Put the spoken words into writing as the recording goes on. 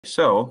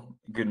So,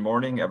 good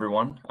morning,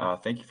 everyone.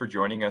 Thank you for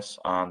joining us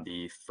on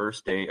the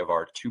first day of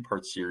our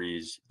two-part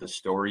series, The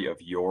Story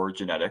of Your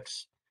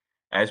Genetics.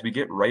 As we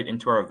get right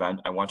into our event,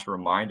 I want to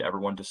remind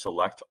everyone to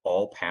select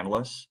all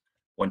panelists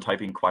when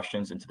typing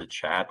questions into the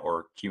chat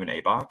or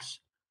Q&A box.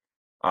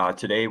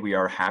 Today, we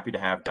are happy to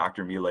have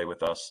Dr. Miele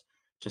with us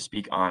to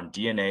speak on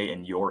DNA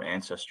and your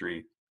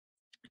ancestry.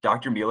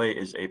 Dr. Miele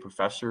is a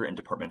professor and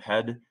department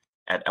head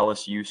at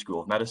LSU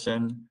School of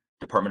Medicine,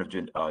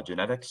 Department of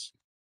Genetics.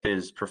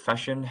 His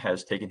profession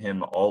has taken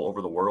him all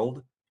over the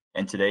world,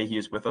 and today he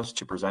is with us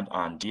to present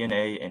on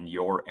DNA and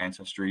your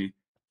ancestry.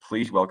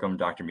 Please welcome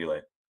Dr.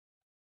 Miele.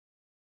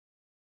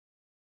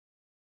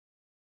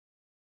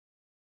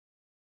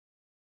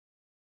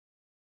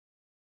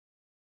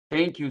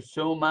 Thank you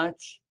so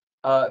much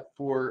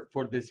for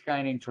this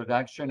kind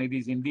introduction. It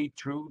is indeed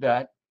true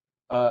that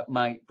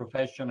my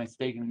profession has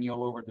taken me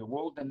all over the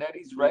world, and that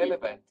is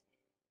relevant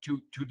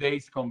to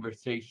today's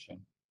conversation,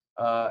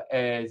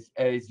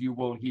 as you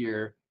will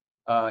hear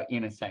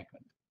in a second.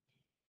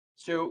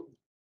 So,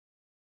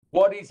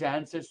 what is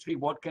ancestry?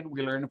 What can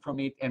we learn from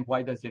it, and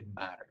why does it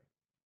matter?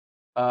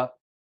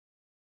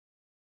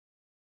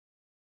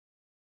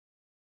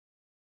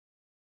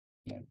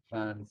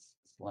 Advance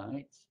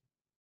slides.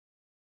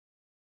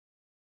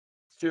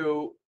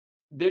 So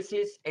this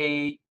is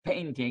a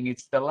painting.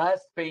 It's the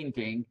last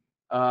painting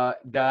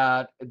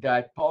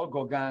that Paul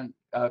Gauguin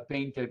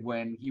painted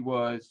when he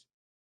was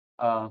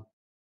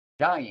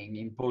dying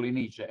in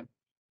Polynesia,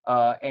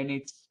 and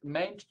it's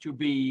meant to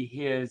be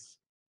his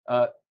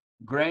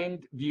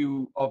grand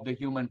view of the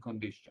human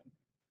condition.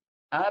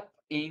 Up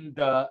in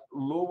the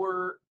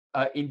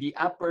in the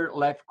upper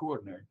left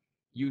corner,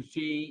 you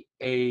see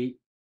a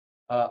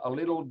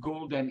little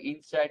golden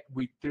insect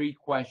with three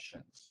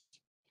questions.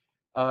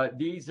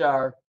 These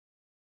are: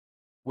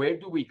 where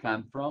do we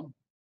come from?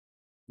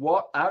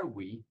 What are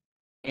we?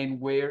 And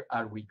where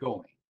are we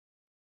going?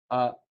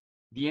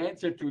 The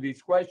answer to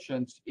these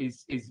questions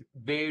is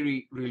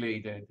very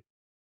related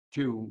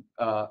to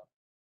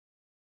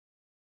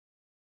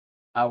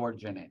our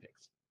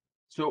genetics.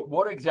 So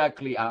what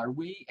exactly are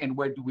we and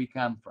where do we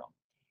come from?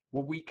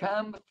 Well, we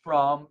come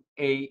from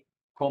a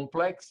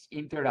complex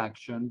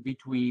interaction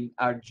between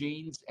our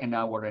genes and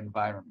our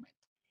environment.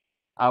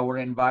 Our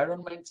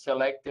environment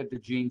selected the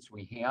genes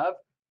we have,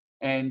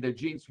 and the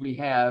genes we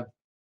have,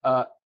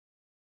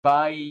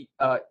 by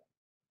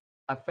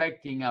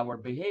affecting our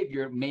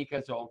behavior, make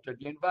us alter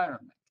the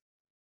environment.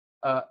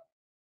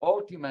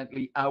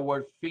 Ultimately,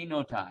 our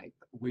phenotype,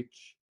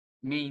 which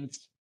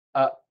means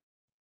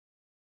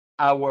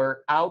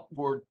our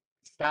outward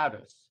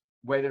status,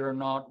 whether or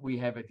not we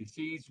have a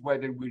disease,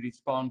 whether we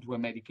respond to a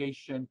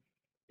medication,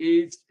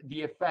 is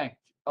the effect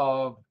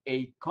of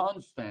a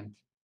constant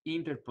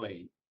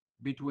interplay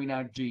between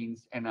our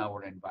genes and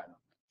our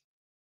environment.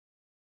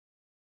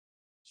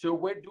 So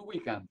where do we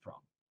come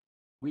from?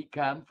 We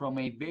come from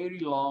a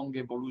very long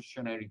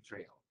evolutionary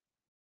trail.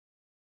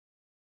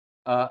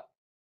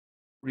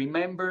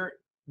 Remember,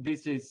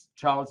 this is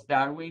Charles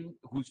Darwin,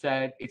 who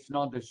said it's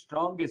not the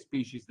strongest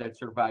species that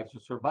survives. So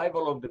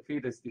survival of the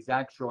fittest is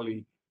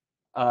actually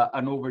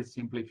an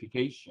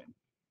oversimplification,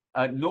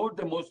 nor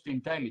the most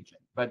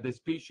intelligent, but the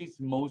species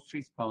most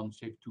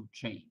responsive to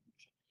change.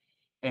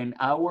 And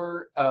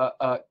our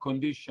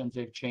conditions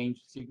have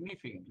changed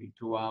significantly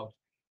throughout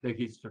the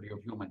history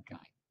of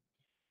humankind.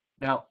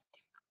 Now,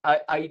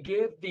 I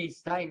give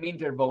these time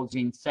intervals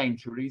in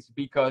centuries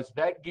because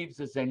that gives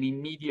us an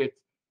immediate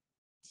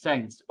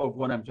sense of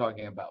what I'm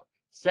talking about.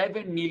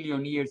 7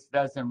 million years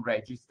doesn't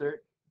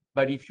register,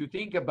 but if you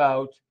think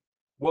about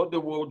what the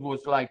world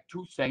was like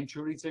 2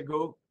 centuries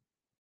ago,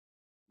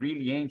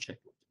 really ancient,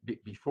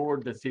 before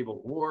the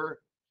Civil War,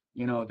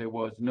 you know, there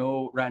was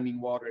no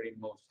running water in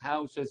most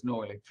houses,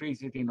 no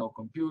electricity, no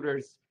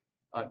computers,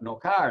 no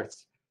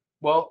cars.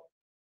 Well,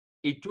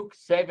 it took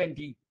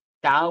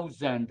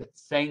 70,000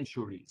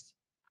 centuries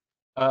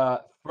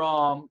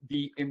from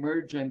the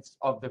emergence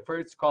of the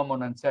first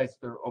common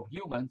ancestor of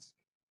humans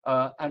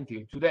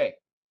until today.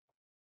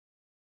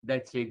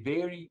 That's a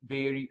very,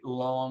 very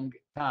long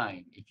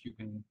time, if you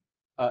can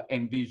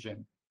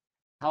envision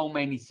how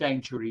many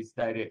centuries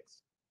that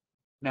is.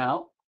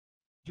 Now,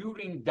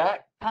 during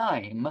that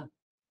time,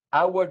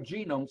 our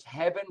genomes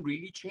haven't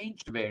really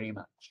changed very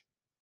much.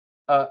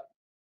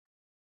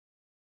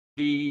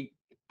 The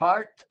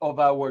part of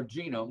our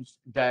genomes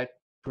that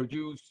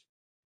produce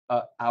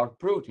our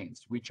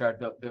proteins, which are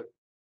the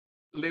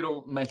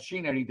little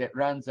machinery that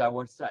runs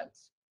our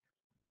cells,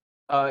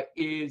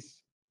 is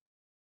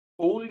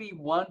only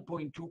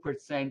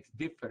 1.2%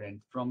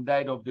 different from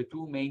that of the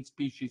two main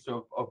species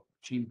of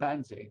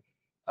chimpanzee,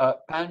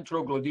 Pan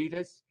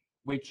troglodytes,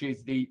 which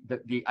is the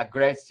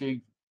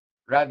aggressive,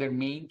 rather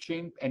mean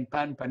chimp, and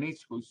Pan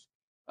paniscus,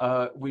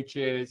 which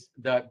is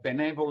the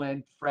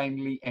benevolent,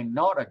 friendly, and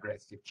not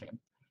aggressive chimp.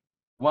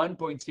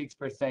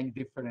 1.6%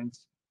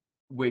 difference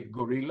with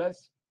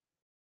gorillas,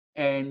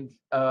 and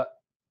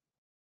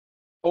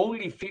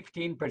only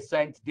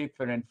 15%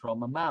 different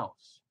from a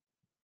mouse.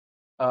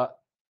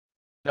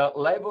 The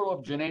level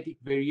of genetic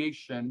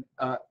variation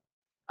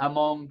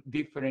among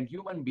different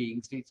human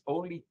beings, it's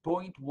only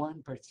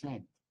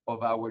 0.1%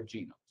 of our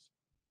genomes.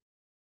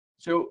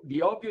 So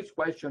the obvious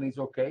question is,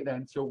 okay,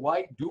 then, so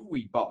why do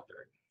we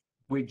bother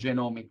with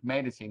genomic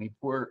medicine if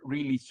we're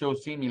really so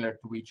similar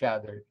to each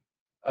other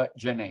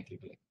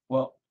genetically?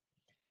 Well,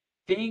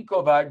 think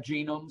of our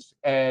genomes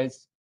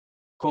as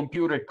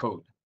computer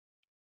code.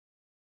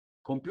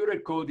 Computer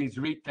code is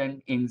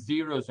written in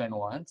zeros and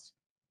ones.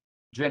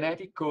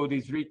 Genetic code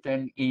is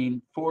written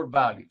in 4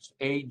 values,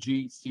 A,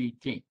 G, C,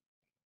 T.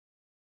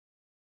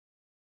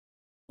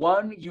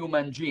 One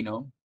human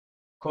genome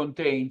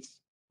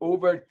contains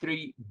over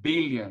 3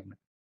 billion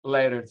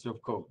letters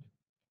of code.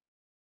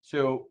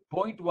 So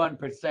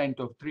 0.1%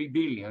 of 3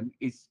 billion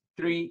is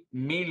 3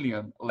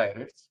 million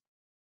letters,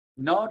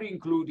 not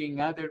including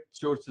other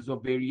sources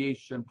of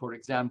variation, for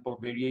example,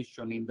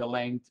 variation in the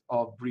length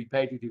of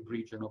repetitive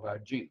region of our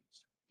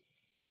genes.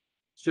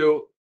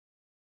 So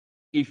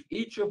if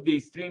each of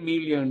these 3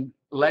 million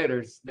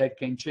letters that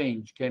can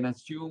change can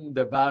assume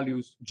the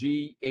values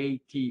G, A,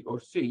 T, or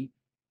C,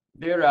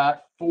 there are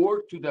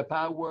 4 to the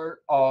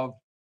power of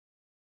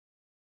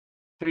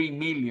 3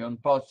 million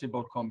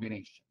possible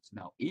combinations.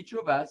 Now, each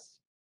of us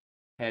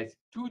has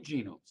 2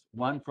 genomes,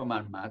 one from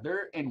our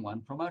mother and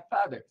one from our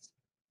fathers.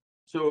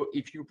 So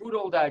if you put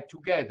all that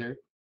together,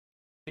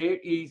 there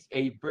is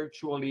a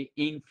virtually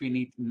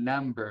infinite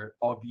number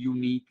of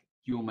unique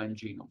human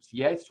genomes.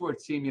 Yes, we're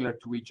similar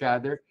to each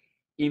other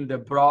in the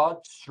broad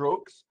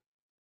strokes,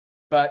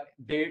 but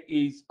there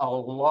is a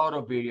lot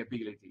of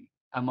variability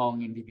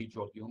among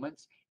individual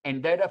humans,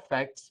 and that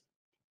affects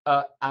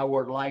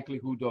our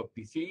likelihood of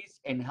disease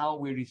and how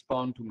we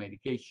respond to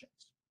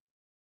medications.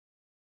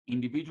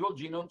 Individual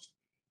genomes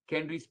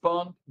can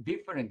respond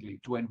differently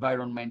to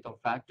environmental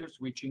factors,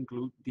 which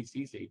include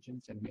disease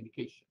agents and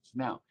medications.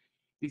 Now,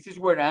 this is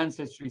where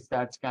ancestry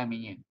starts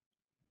coming in.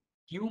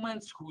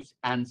 Humans whose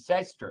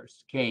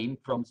ancestors came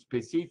from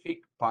specific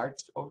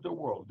parts of the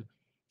world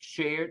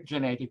share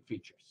genetic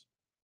features.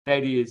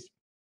 That is,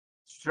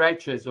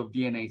 stretches of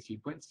DNA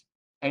sequence,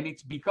 and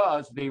it's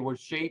because they were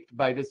shaped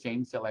by the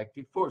same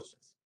selective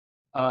forces,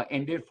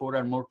 and therefore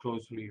are more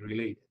closely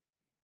related.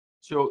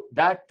 So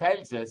that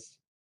tells us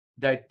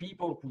that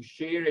people who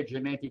share a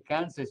genetic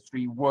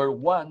ancestry were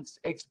once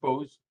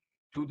exposed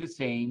to the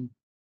same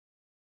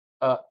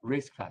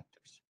risk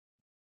factors.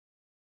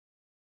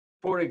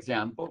 For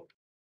example,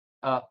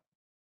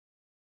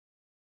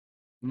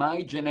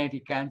 my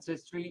genetic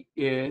ancestry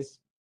is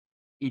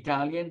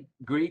Italian,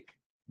 Greek,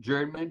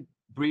 German,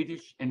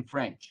 British, and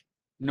French,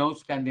 no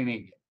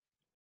Scandinavian.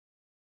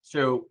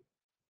 So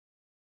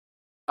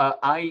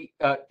I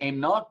am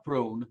not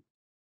prone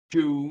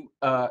to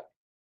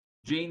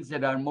genes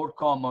that are more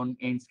common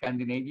in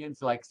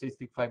Scandinavians, like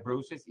cystic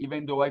fibrosis,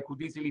 even though I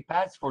could easily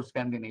pass for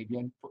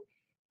Scandinavian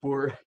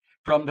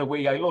from the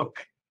way I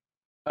look.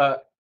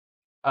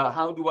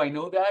 How do I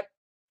know that?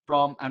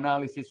 From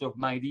analysis of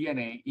my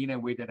DNA in a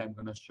way that I'm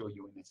going to show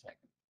you in a second.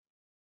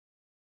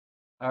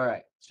 All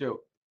right,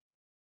 so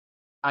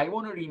I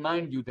want to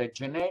remind you that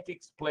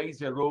genetics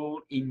plays a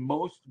role in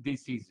most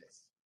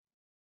diseases.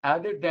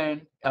 Other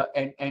than,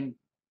 and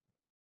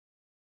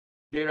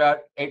there are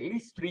at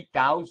least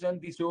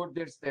 3,000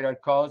 disorders that are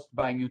caused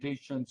by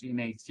mutations in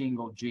a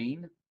single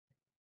gene.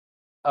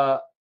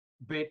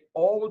 But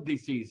all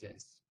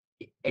diseases,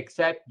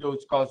 except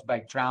those caused by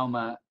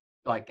trauma,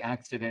 like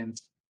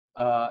accidents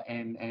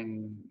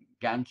and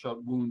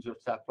gunshot wounds or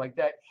stuff like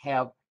that,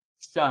 have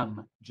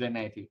some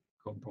genetic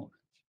components.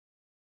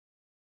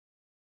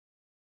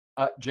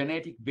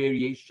 Genetic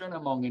variation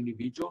among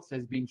individuals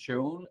has been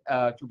shown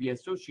to be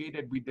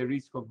associated with the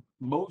risk of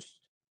most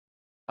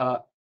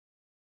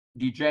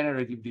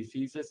degenerative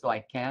diseases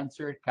like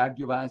cancer,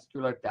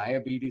 cardiovascular,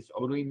 diabetes,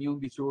 autoimmune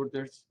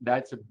disorders.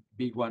 That's a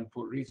big one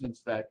for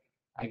reasons that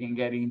I can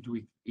get into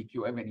if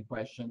you have any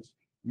questions.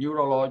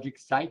 Neurologic,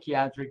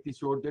 psychiatric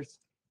disorders,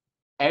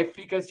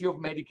 efficacy of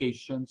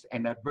medications,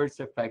 and adverse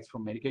effects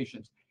from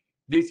medications.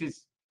 This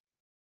is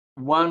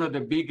one of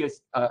the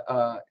biggest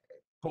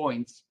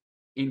points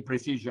in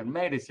precision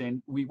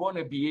medicine. We want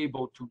to be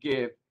able to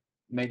give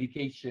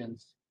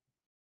medications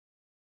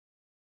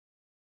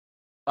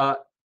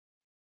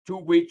to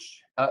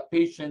which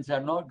patients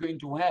are not going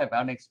to have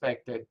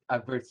unexpected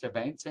adverse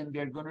events, and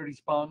they're going to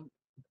respond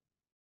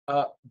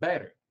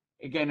better.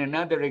 Again,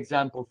 another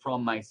example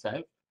from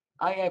myself.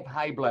 I have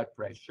high blood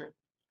pressure.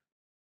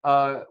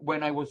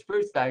 When I was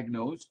first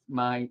diagnosed,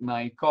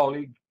 my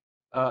colleague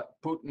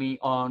put me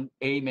on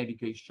a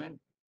medication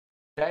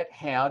that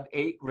had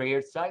a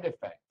rare side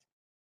effect.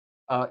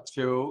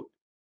 So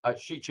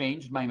she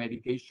changed my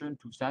medication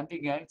to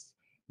something else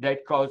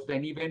that caused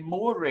an even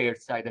more rare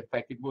side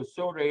effect. It was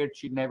so rare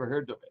she'd never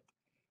heard of it.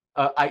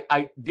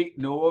 I did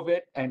know of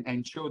it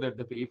and showed her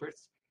the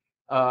papers,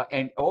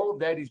 and all of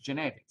that is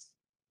genetics.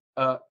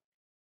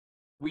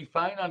 We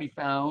finally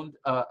found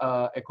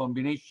a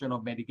combination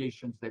of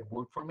medications that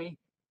work for me,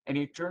 and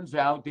it turns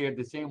out they're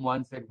the same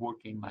ones that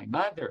work in my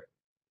mother,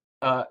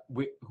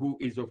 who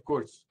is, of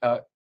course,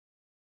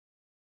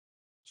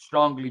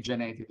 strongly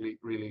genetically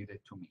related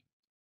to me.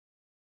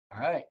 All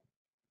right.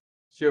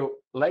 So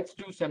let's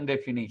do some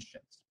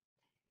definitions.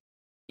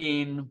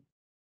 In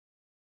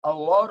a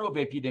lot of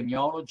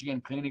epidemiology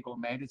and clinical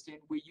medicine,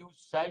 we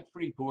use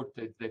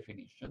self-reported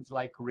definitions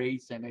like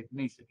race and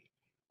ethnicity,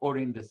 or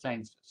in the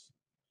census.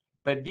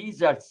 But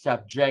these are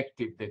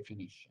subjective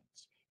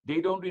definitions.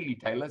 They don't really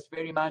tell us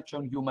very much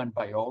on human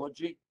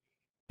biology.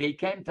 They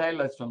can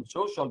tell us on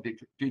social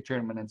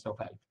determinants of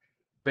health,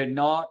 but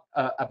not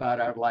about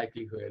our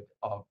likelihood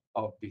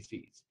of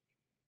disease.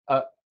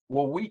 Uh,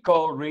 what we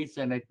call race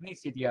and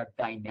ethnicity are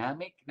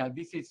dynamic. Now,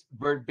 this is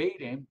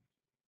verbatim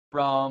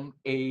from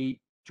a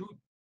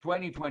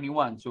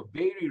 2021, so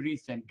very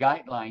recent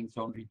guidelines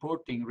on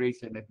reporting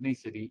race and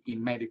ethnicity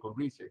in medical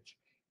research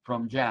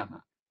from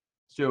JAMA.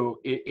 So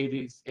it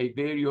is a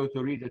very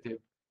authoritative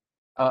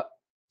uh,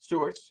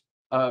 source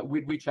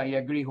with which I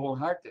agree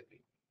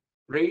wholeheartedly.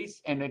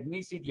 Race and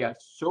ethnicity are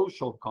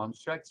social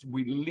constructs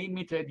with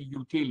limited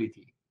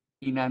utility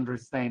in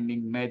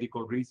understanding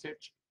medical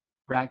research,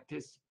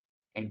 practice,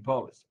 and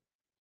policy.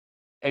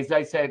 As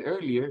I said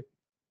earlier,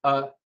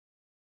 uh,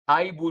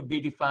 I would be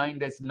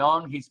defined as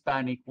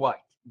non-Hispanic white.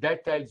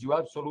 That tells you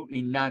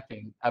absolutely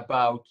nothing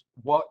about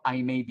what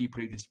I may be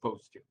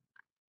predisposed to.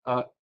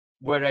 Uh,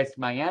 whereas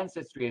my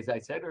ancestry, as I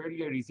said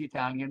earlier, is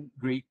Italian,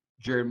 Greek,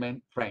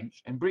 German,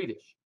 French, and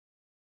British.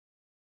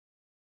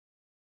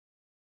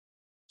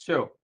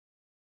 So,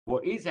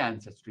 what is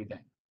ancestry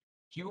then?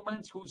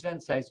 Humans whose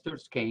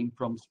ancestors came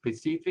from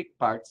specific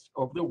parts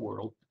of the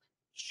world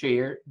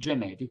share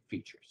genetic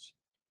features.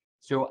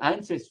 So,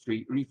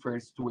 ancestry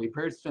refers to a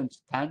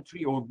person's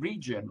country or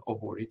region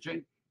of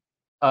origin,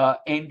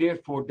 and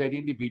therefore that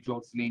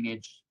individual's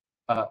lineage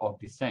of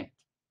descent.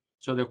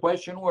 So the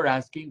question we're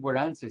asking, we're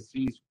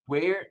ancestry, is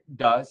where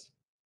does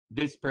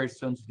this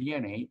person's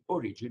DNA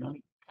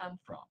originally come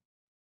from?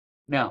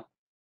 Now,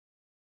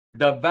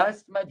 the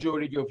vast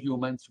majority of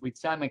humans, with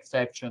some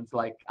exceptions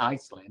like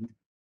Iceland,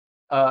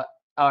 uh,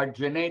 are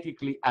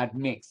genetically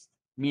admixed,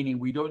 meaning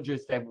we don't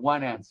just have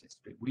one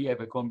ancestry, we have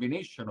a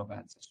combination of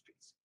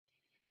ancestries.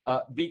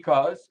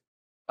 Because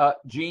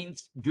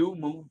genes do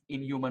move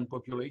in human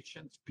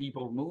populations,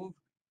 people move,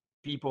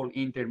 people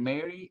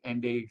intermarry,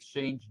 and they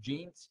exchange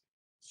genes.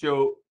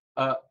 So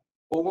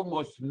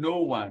almost no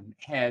one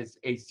has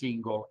a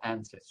single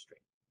ancestry.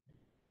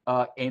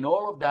 And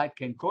all of that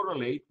can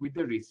correlate with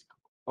the risk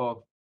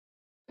of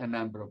a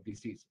number of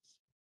diseases.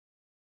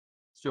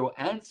 So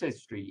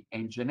ancestry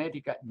and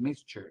genetic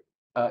admixture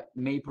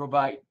may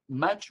provide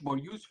much more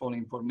useful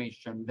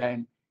information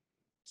than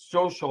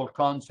social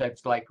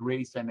concepts like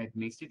race and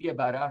ethnicity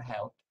about our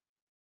health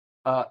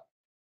uh,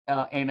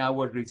 and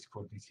our risk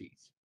for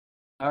disease.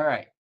 All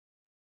right.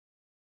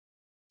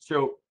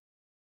 So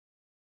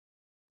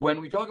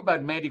when we talk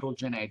about medical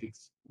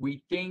genetics,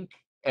 we think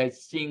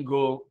as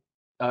single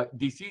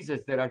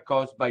diseases that are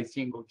caused by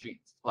single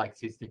genes, like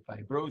cystic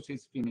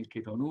fibrosis,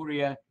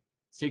 phenylketonuria,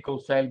 sickle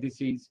cell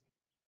disease.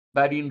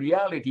 But in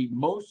reality,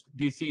 most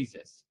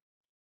diseases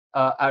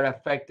are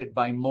affected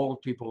by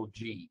multiple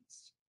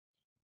genes.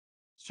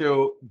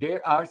 So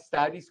there are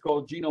studies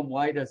called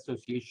genome-wide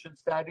association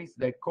studies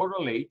that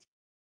correlate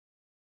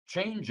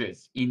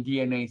changes in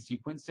DNA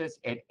sequences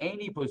at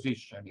any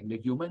position in the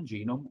human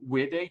genome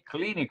with a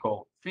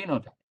clinical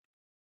phenotype.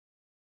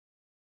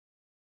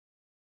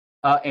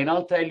 And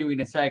I'll tell you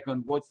in a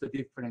second what's the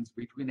difference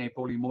between a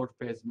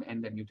polymorphism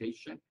and a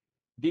mutation.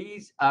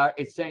 These are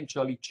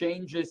essentially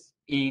changes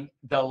in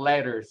the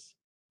letters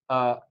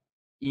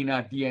in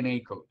our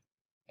DNA code.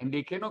 And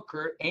they can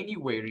occur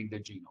anywhere in the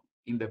genome,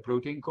 in the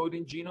protein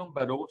coding genome,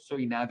 but also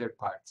in other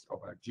parts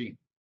of our gene.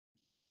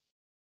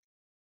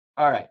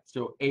 All right,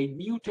 so a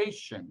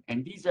mutation,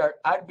 and these are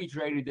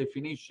arbitrary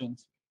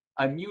definitions.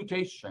 A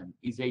mutation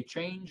is a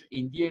change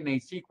in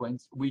DNA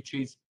sequence which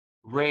is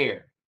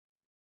rare.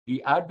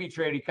 The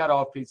arbitrary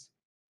cutoff is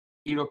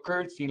it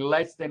occurs in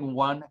less than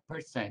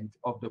 1%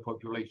 of the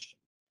population.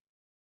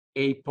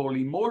 A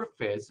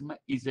polymorphism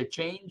is a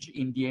change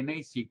in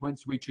DNA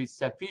sequence which is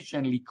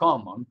sufficiently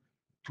common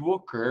to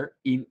occur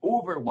in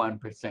over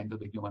 1% of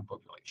the human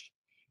population.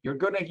 You're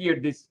going to hear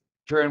this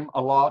term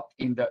a lot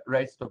in the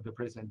rest of the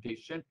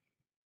presentation.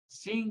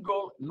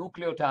 Single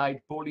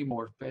nucleotide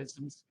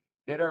polymorphisms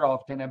that are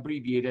often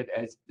abbreviated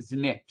as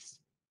SNPs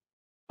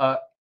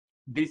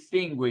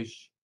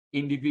distinguish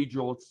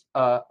individuals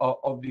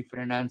of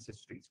different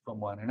ancestries from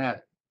one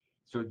another.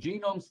 So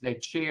genomes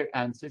that share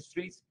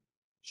ancestries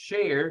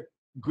share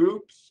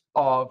groups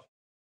of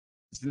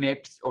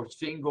SNPs or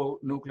single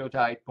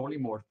nucleotide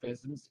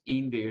polymorphisms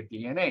in their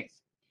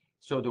DNAs.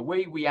 So the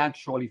way we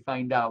actually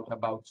find out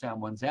about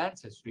someone's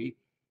ancestry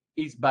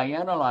is by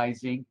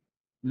analyzing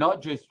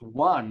not just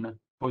one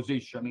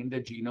position in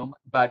the genome,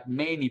 but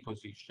many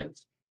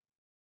positions.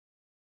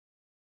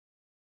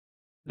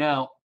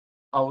 Now,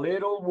 a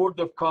little word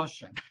of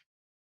caution.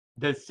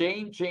 The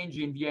same change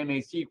in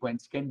DNA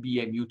sequence can be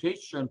a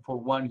mutation for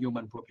one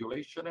human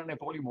population and a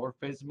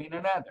polymorphism in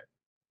another.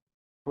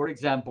 For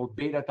example,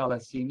 beta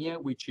thalassemia,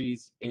 which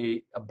is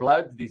a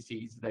blood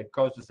disease that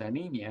causes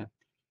anemia,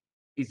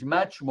 is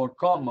much more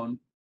common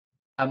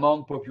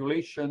among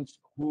populations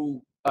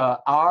who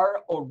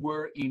are or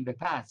were in the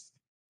past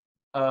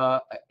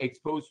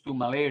exposed to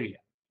malaria,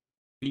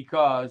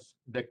 because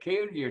the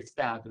carrier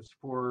status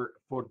for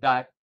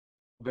that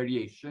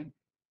variation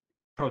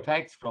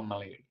protects from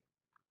malaria.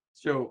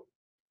 So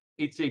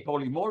it's a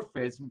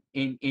polymorphism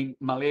in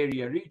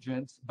malaria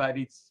regions, but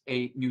it's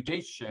a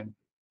mutation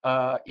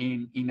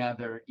in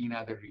other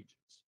regions.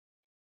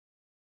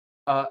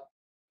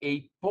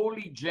 A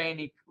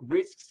polygenic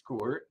risk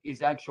score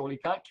is actually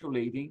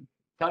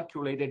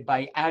calculated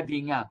by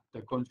adding up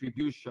the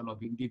contribution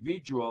of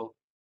individual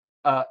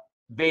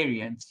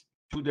variants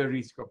to the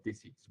risk of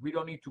disease. We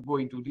don't need to go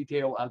into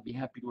detail. I'll be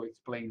happy to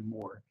explain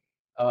more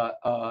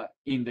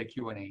in the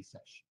Q&A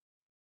session.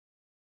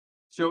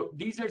 So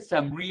these are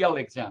some real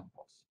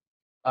examples.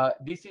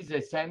 This is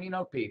a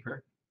seminal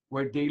paper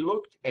where they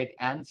looked at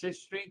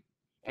ancestry,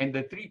 and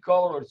the three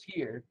colors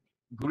here,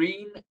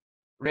 green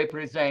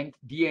represent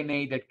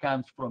DNA that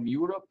comes from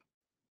Europe,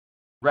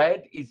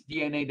 red is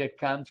DNA that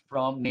comes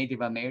from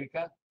Native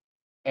America,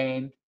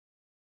 and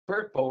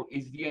purple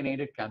is DNA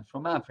that comes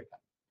from Africa.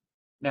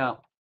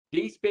 Now,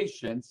 these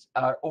patients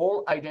are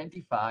all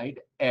identified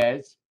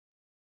as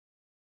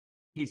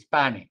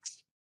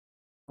Hispanics.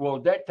 Well,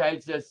 that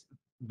tells us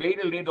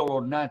very little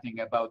or nothing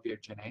about their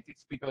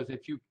genetics, because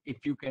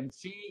if you can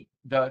see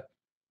the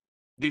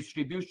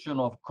distribution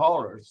of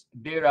colors,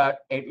 there are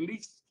at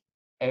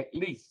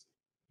least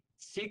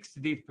 6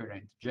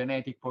 different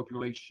genetic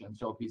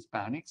populations of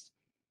Hispanics,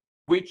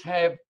 which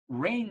have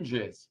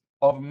ranges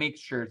of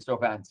mixtures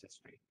of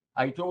ancestry.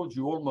 I told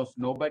you almost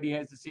nobody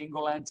has a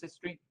single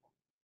ancestry.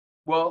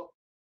 Well,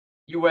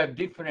 you have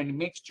different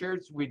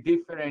mixtures with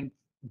different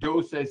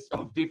doses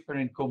of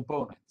different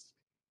components.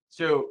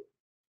 So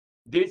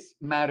this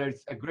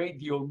matters a great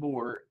deal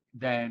more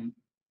than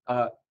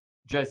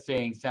just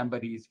saying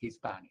somebody is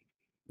Hispanic.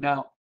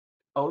 Now,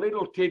 a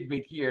little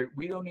tidbit here,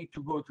 we don't need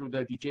to go through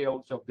the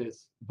details of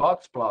this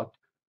box plot,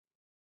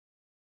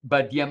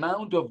 but the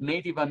amount of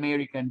Native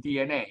American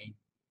DNA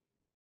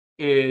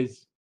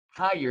is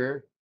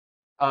higher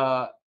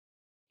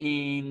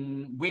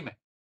in women.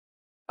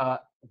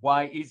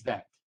 Why is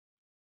that?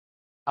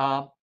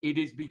 It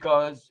is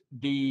because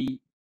the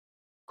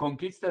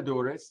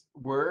conquistadores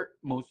were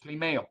mostly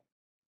male.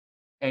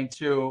 And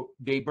so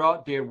they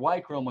brought their Y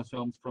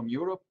chromosomes from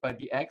Europe, but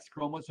the X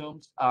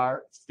chromosomes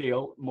are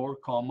still more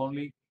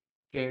commonly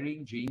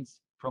carrying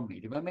genes from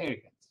Native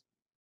Americans.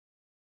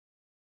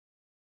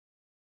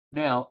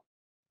 Now,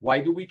 why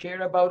do we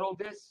care about all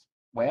this?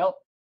 Well,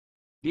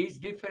 these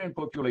different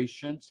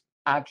populations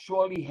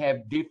actually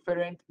have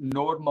different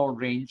normal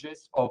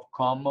ranges of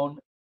common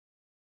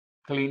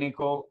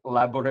clinical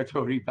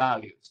laboratory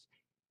values.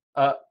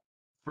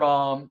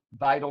 From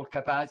vital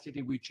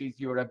capacity, which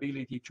is your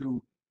ability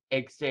to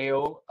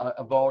exhale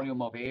a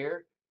volume of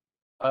air,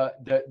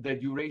 the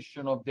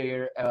duration of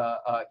their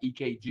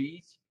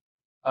EKGs,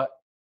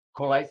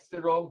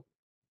 cholesterol,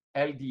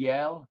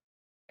 LDL,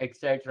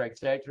 etc.,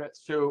 etc.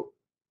 So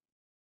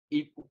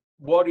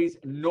what is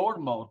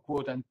normal,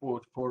 quote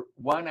unquote, for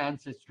one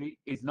ancestry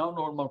is not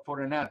normal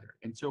for another.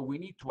 And so we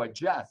need to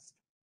adjust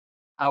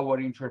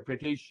our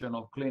interpretation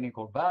of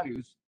clinical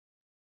values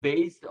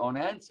based on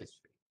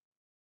ancestry.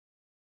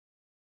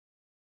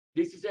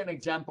 This is an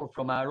example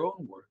from our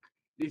own work.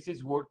 This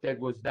is work that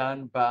was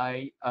done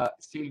by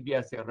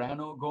Silvia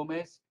Serrano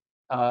Gomez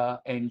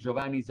and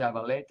Giovanni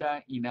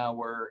Zavaleta in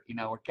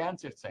our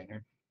cancer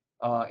center,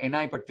 and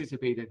I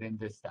participated in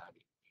this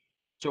study.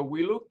 So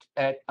we looked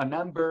at a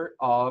number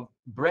of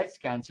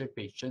breast cancer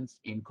patients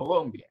in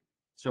Colombia.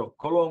 So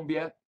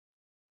Colombia,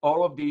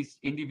 all of these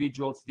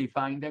individuals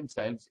define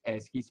themselves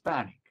as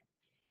Hispanic.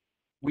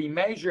 We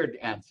measured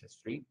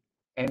ancestry,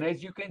 and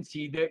as you can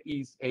see, there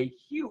is a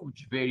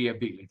huge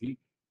variability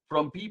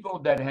from people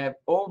that have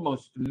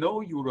almost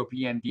no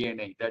European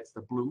DNA, that's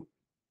the blue,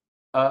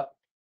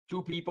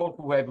 to people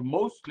who have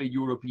mostly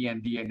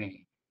European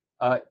DNA,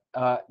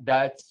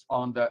 that's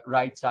on the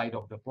right side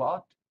of the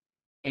plot,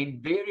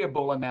 and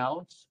variable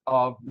amounts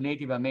of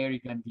Native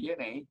American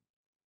DNA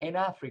and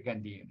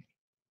African DNA.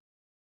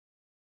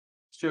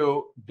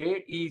 So there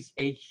is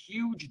a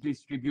huge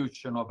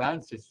distribution of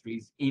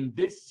ancestries in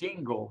this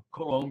single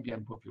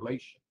Colombian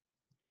population.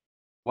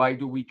 Why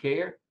do we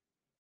care?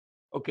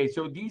 Okay,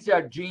 so these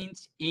are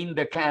genes in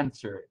the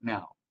cancer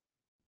now.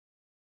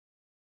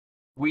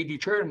 We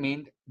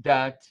determined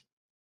that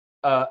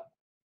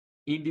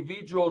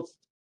individuals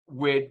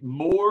with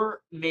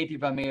more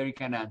Native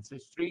American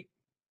ancestry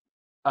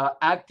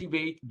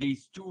activate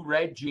these 2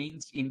 red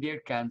genes in their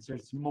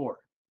cancers more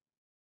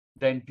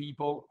than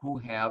people who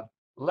have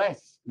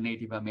less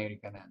Native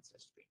American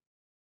ancestry.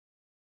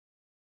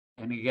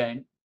 And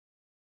again,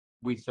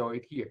 we saw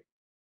it here.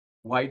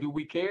 Why do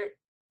we care?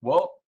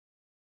 Well,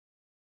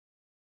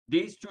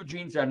 these 2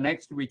 genes are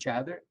next to each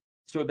other.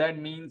 So that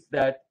means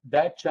that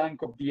that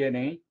chunk of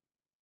DNA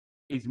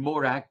is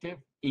more active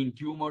in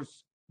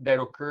tumors that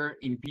occur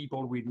in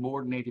people with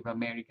more Native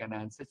American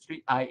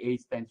ancestry. IA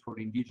stands for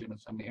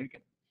Indigenous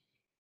American.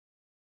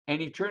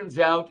 And it turns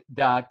out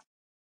that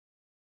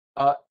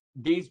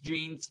these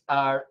genes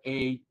are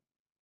a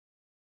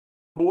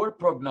poor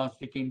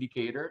prognostic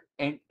indicator,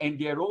 and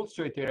they are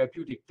also a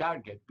therapeutic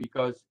target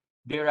because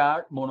there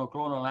are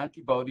monoclonal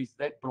antibodies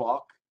that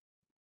block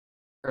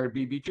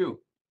ERBB2.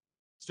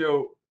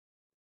 So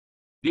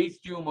these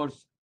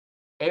tumors,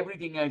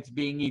 everything else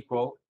being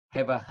equal,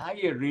 have a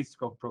higher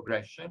risk of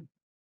progression,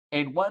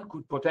 and one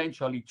could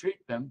potentially treat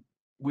them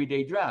with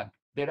a drug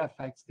that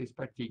affects this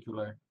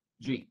particular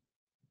gene.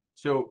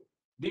 So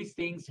these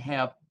things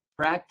have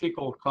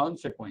practical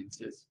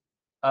consequences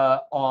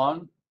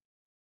on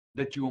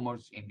the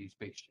tumors in these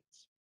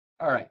patients.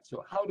 All right,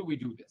 so how do we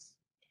do this?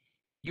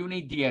 You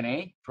need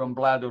DNA from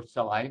blood or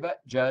saliva,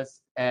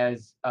 just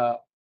as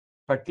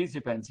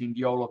participants in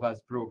the All of Us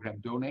program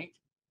donate.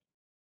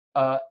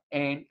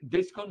 And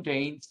this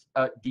contains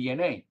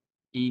DNA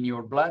in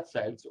your blood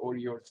cells or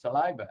your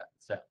saliva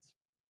cells.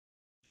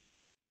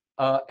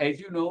 As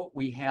you know,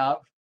 we have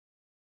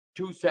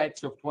two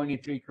sets of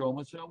 23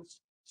 chromosomes.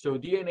 So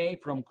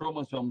DNA from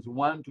chromosomes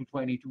 1 to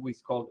 22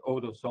 is called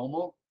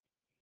autosomal.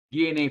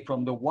 DNA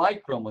from the Y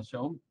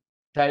chromosome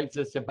tells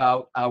us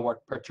about our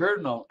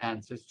paternal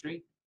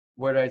ancestry,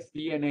 whereas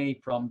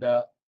DNA from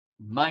the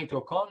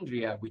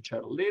mitochondria, which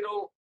are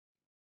little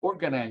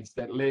organelles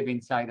that live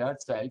inside our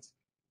cells,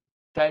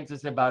 tells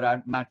us about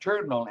our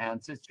maternal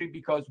ancestry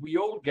because we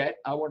all get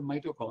our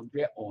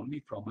mitochondria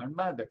only from our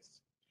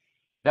mothers.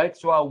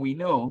 That's why we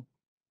know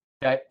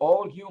that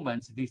all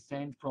humans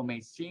descend from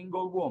a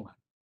single woman,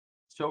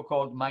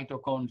 so-called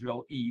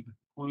mitochondrial Eve,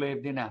 who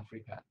lived in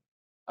Africa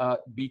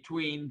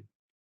between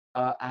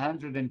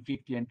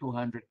 150 and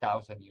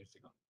 200,000 years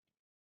ago.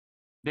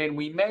 Then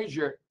we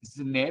measure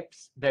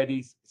SNPs, that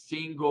is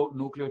single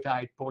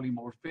nucleotide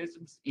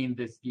polymorphisms in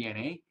this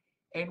DNA,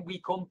 and we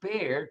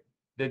compare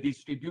the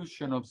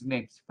distribution of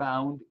SNPs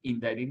found in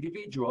that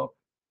individual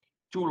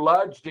to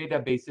large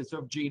databases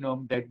of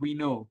genome that we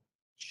know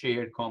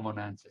share common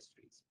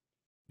ancestries.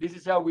 This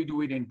is how we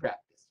do it in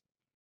practice.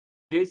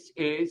 This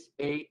is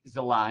a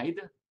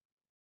slide,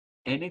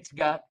 and it's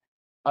got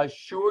a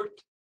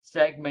short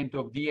segment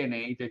of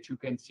DNA that you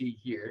can see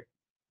here.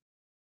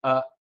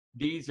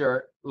 These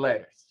are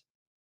letters.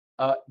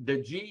 The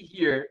G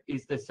here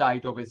is the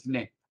site of a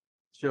SNP.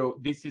 So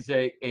this is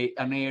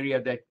an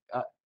area that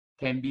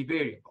can be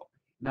variable.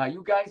 Now,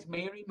 you guys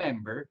may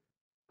remember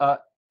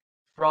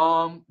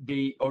from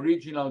the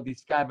original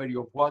discovery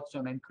of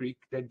Watson and Crick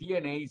that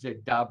DNA is a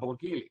double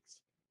helix.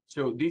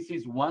 So this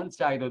is one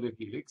side of the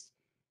helix.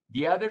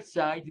 The other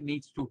side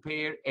needs to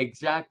pair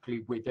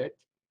exactly with it.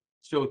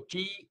 So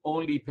T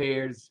only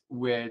pairs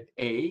with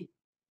A,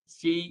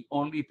 C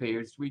only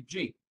pairs with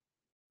G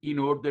in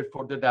order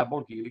for the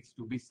double helix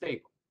to be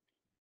stable.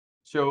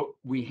 So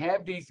we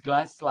have these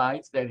glass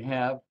slides that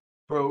have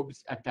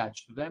probes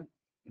attached to them.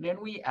 And then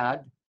we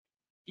add,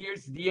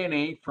 here's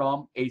DNA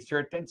from a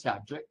certain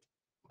subject,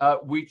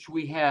 which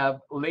we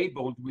have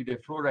labeled with a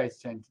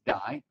fluorescent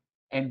dye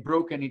and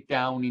broken it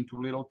down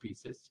into little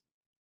pieces.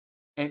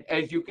 And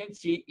as you can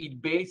see,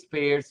 it base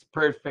pairs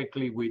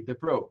perfectly with the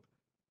probe.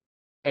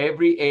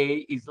 Every A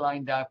is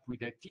lined up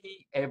with a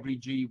T, every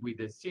G with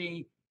a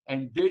C,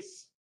 and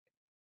this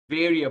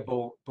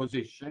variable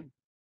position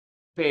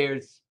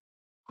pairs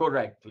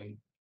correctly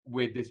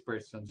with this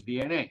person's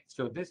DNA.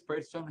 So this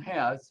person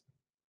has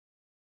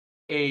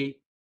a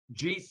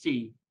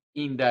GC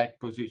in that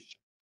position.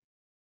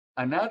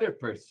 Another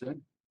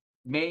person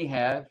may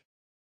have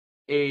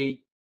a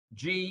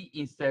G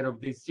instead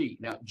of the C.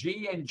 Now,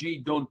 G and G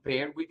don't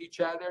pair with each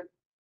other,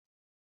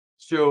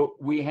 so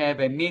we have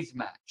a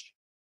mismatch.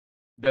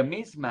 The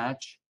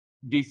mismatch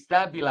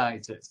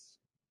destabilizes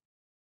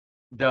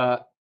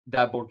the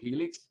double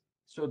helix,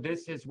 so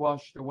this is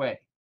washed away.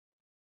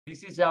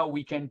 This is how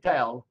we can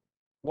tell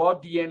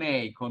what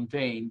DNA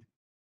contained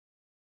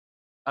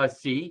a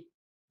C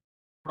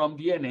from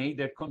DNA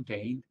that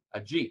contained a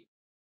G.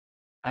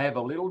 I have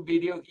a little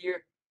video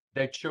here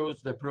that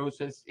shows the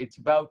process. It's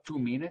about 2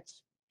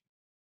 minutes.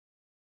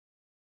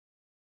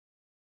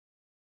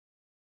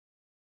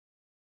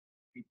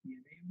 A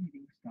DNA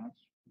reading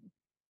starts with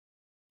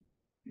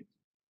spit.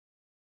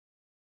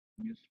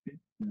 When you spit,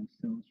 there are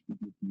cells with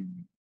your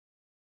DNA.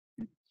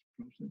 It's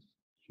processed,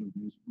 so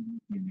there's only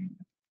DNA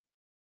left.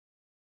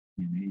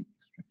 DNA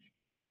extraction.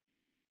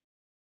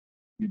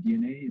 Your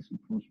DNA is, of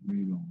course,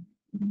 very long,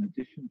 but in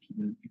addition to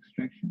the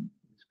extraction,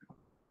 it's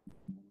covered with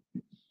smaller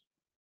bits.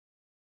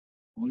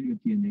 All your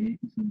DNA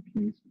is then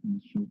placed in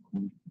a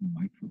so-called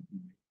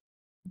microarray.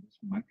 This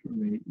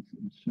microarray is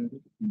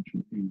inserted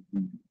into a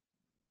reader.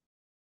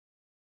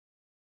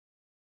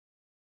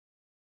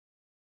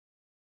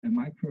 A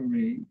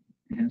microarray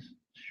has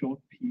short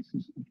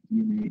pieces of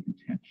DNA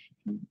attached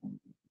to an organ.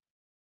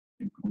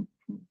 They're called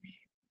probes.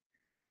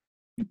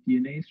 The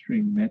DNA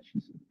string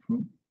matches a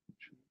probe. The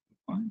two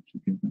are bind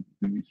together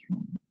very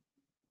strongly.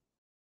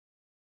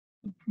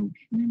 The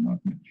probes may not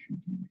match your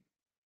DNA.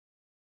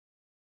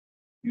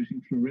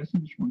 Using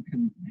fluorescence, one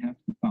can have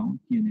the bound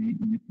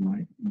DNA emit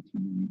light into the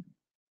reader.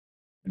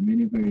 There are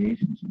many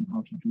variations on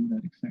how to do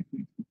that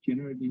exactly, but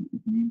generally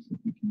it means that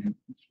we can have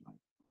each light.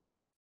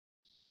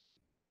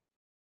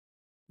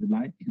 The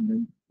light can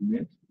then be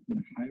read with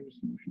a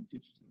high-resolution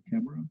digital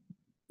camera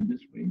In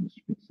this way, the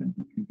spit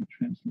sample can be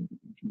translated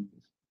into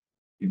this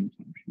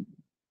phenotype sheet.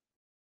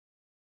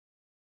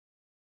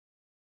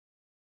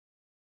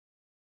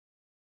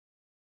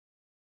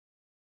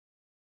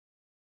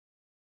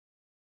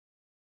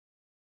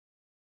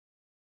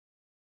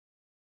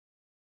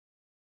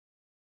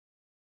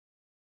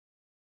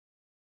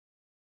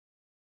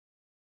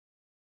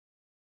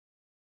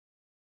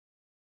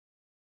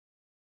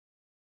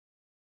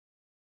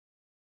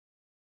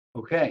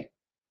 Okay,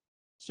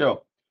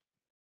 so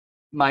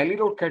my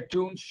little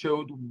cartoon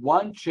showed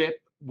one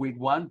chip with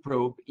one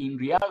probe. In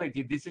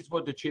reality, this is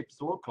what the chips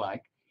look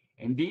like.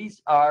 And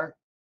these are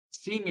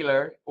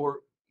similar or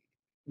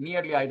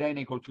nearly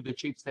identical to the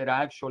chips that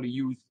are actually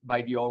used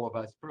by the All of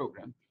Us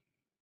program.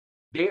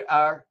 There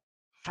are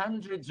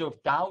hundreds of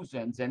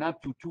thousands and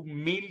up to 2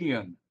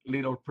 million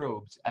little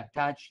probes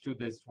attached to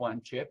this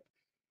one chip.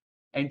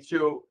 And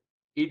so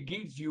it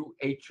gives you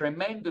a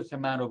tremendous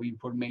amount of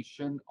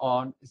information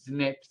on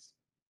SNPs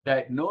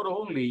that not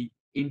only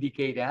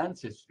indicate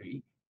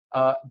ancestry,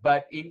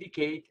 but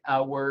indicate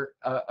our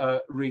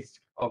risk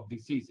of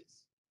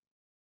diseases.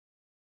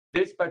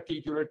 This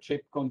particular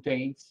chip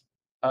contains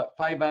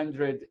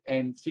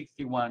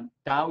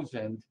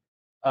 561,000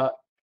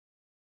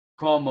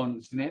 common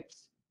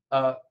SNPs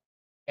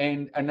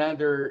and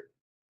another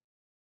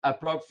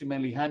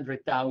approximately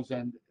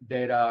 100,000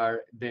 that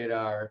are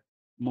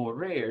more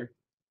rare.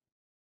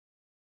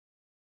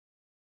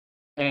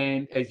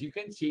 And as you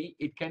can see,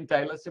 it can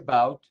tell us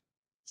about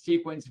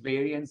sequence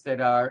variants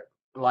that are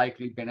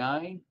likely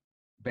benign,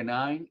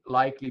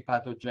 likely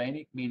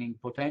pathogenic, meaning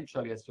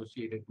potentially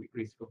associated with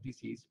risk of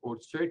disease, or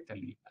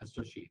certainly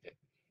associated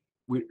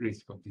with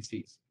risk of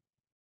disease.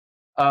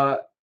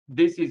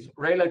 This is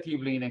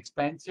relatively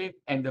inexpensive,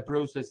 and the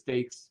process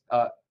takes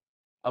a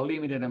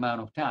limited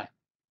amount of time.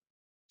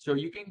 So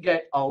you can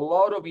get a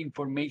lot of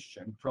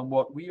information from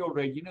what we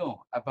already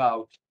know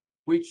about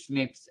which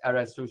SNPs are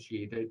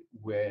associated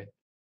with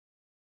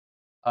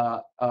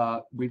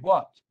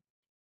what.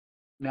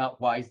 Now,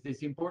 why is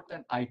this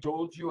important? I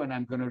told you, and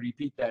I'm going to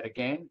repeat that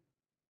again,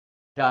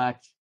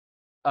 that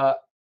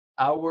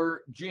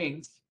our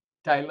genes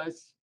tell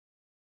us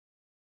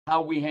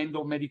how we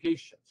handle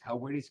medications, how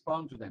we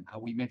respond to them, how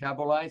we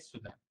metabolize to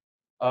them.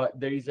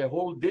 There is a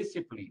whole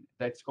discipline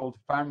that's called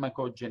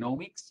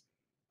pharmacogenomics,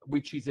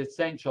 which is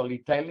essentially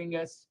telling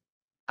us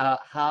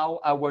how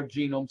our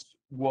genomes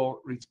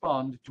will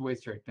respond to a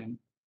certain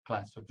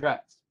class of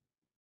drugs.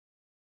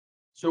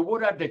 So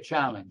what are the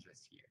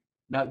challenges here?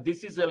 Now,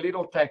 this is a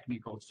little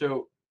technical,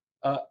 so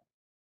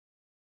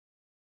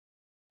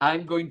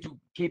I'm going to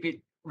keep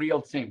it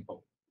real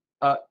simple.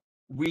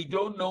 We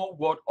don't know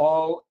what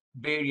all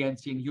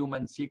variants in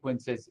human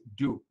sequences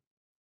do.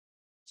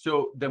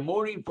 So the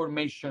more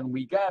information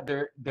we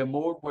gather, the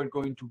more we're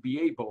going to be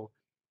able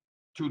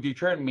to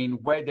determine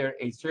whether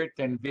a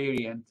certain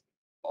variant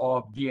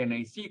of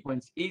DNA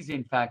sequence is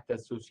in fact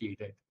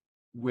associated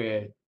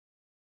with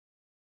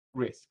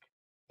risk.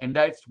 And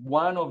that's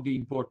one of the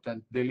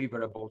important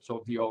deliverables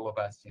of the All of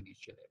Us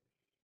initiative.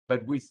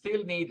 But we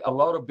still need a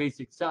lot of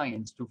basic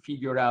science to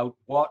figure out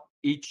what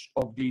each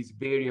of these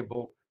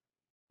variable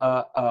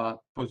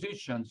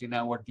positions in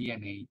our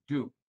DNA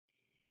do.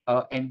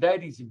 And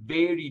that is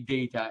very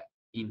data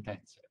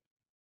intensive.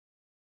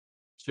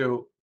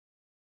 So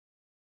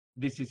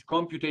this is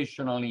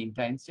computationally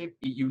intensive.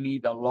 You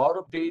need a lot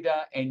of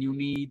data, and you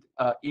need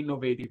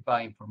innovative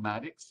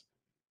bioinformatics.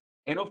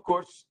 And of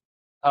course,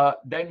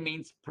 that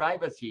means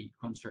privacy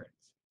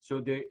concerns.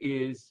 So there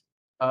is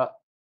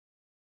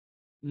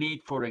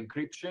need for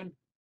encryption.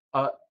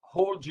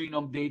 Whole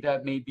genome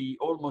data may be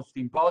almost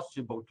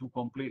impossible to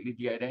completely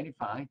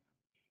de-identify,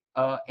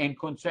 and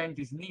consent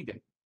is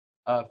needed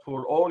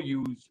for all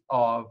use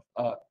of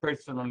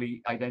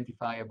personally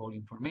identifiable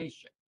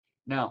information.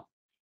 Now,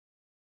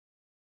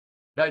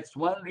 that's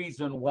one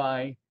reason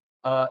why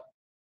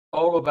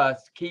All of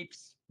Us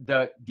keeps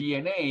the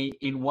DNA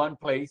in one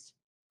place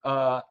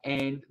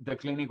and the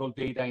clinical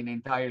data in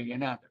entirely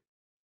another.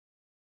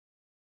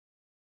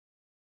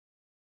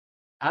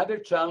 Other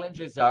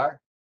challenges are,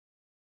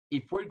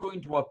 if we're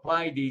going to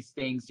apply these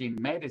things in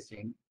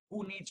medicine,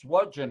 who needs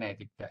what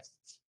genetic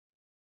tests?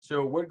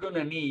 So we're going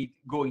to need,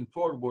 going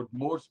forward,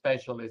 more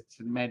specialists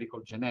in medical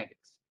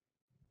genetics,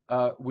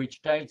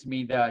 which tells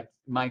me that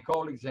my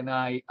colleagues and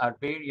I are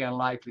very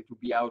unlikely to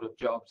be out of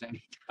jobs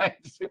anytime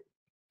soon.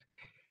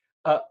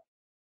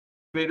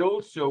 But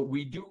also,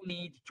 we do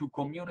need to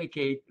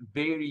communicate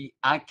very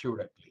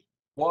accurately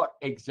what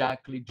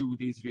exactly do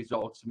these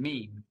results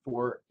mean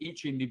for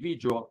each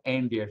individual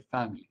and their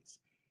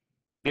families.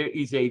 There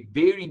is a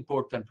very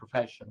important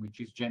profession, which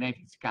is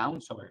genetics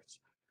counselors,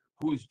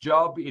 whose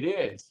job it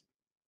is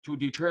to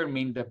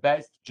determine the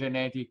best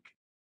genetic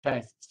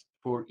tests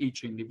for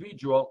each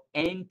individual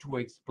and to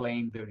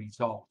explain the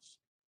results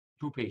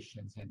to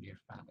patients and their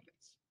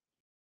families.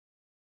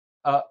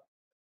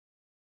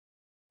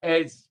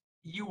 As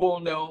you all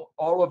know,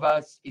 All of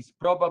Us is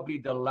probably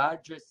the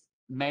largest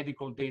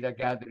medical data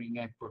gathering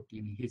effort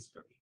in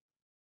history.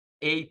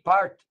 A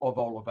part of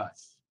All of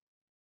Us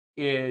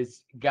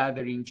is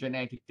gathering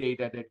genetic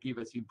data that give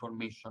us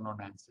information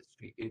on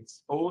ancestry.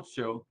 It's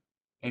also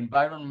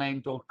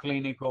environmental,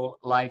 clinical,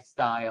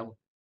 lifestyle,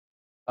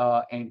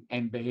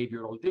 and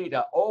behavioral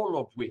data, all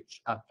of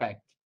which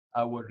affect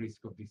our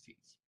risk of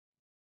disease.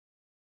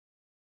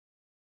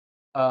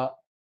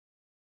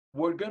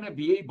 We're going to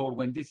be able,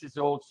 when this is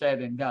all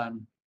said and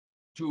done,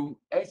 to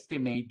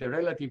estimate the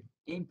relative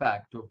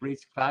impact of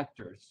risk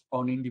factors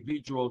on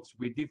individuals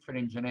with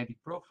different genetic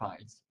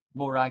profiles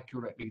more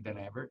accurately than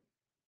ever,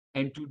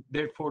 and to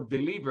therefore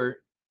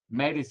deliver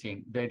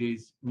medicine that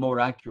is more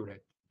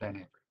accurate than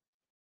ever.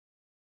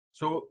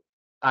 So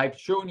I've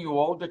shown you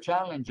all the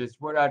challenges.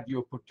 Where are the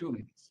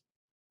opportunities?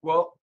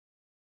 Well,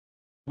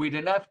 with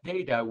enough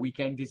data, we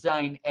can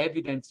design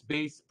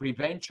evidence-based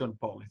prevention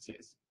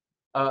policies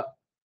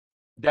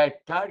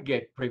that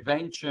target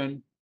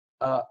prevention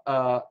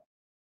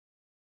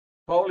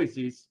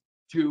policies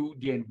to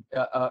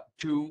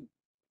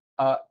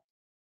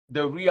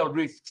the real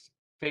risks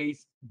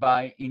faced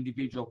by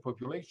individual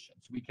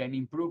populations. We can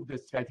improve the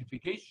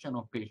stratification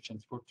of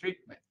patients for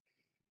treatment.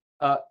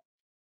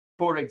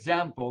 For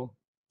example,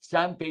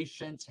 some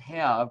patients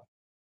have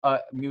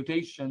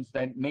mutations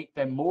that make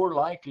them more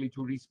likely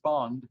to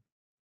respond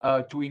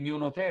to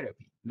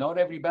immunotherapy. Not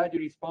everybody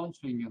responds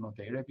to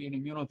immunotherapy, and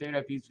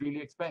immunotherapy is really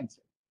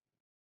expensive.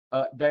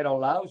 That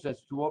allows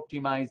us to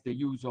optimize the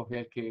use of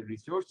healthcare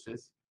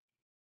resources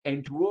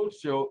and to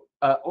also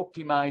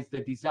optimize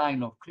the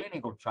design of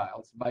clinical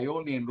trials by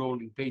only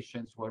enrolling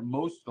patients who are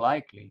most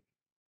likely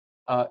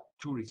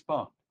to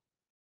respond.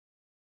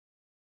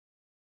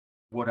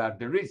 What are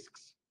the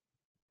risks?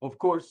 Of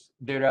course,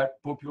 there are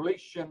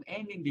population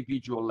and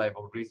individual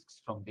level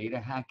risks from data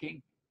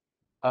hacking,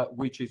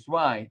 which is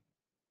why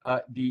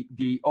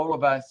all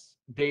of us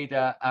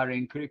data are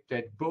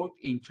encrypted both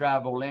in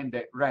travel and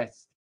at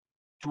rest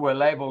to a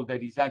level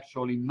that is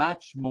actually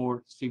much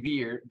more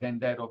severe than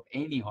that of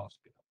any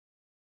hospital.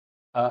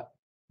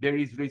 There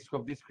is risk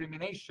of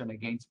discrimination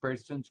against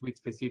persons with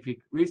specific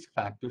risk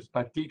factors,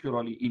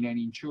 particularly in an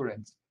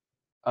insurance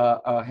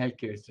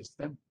healthcare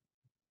system.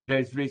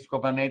 There's risk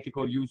of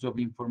unethical use of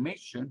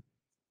information,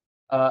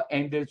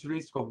 and there's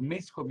risk of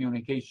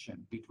miscommunication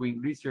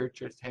between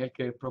researchers,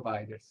 healthcare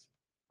providers,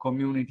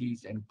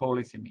 communities, and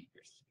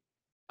policymakers,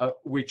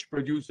 which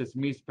produces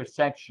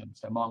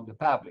misperceptions among the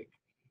public.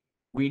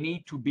 We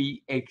need to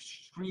be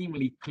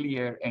extremely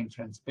clear and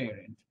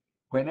transparent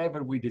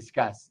whenever we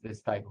discuss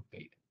this type of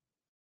data.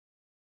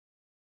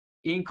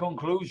 In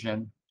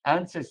conclusion,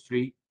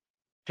 ancestry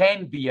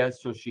can be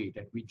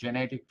associated with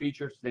genetic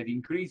features that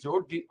increase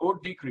or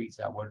decrease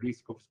our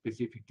risk of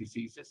specific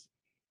diseases,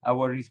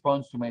 our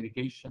response to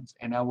medications,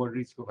 and our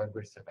risk of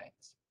adverse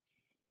events.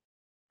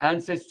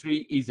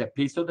 Ancestry is a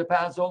piece of the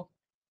puzzle.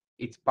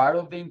 It's part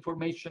of the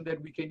information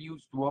that we can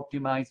use to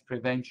optimize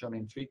prevention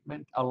and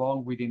treatment,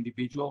 along with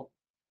individual,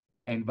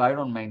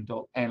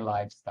 environmental, and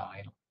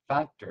lifestyle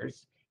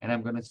factors. And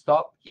I'm going to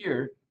stop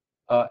here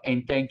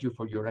and thank you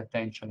for your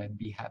attention and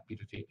be happy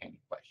to take any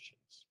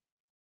questions.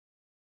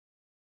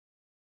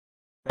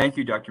 Thank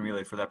you, Dr.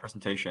 Miele, for that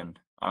presentation.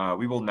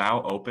 We will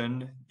now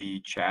open the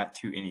chat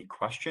to any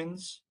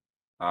questions.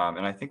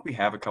 And I think we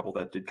have a couple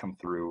that did come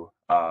through.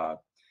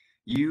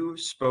 You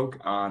spoke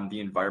on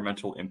the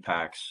environmental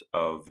impacts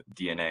of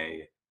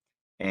DNA.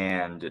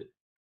 And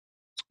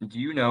do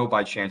you know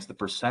by chance the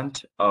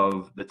percent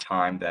of the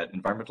time that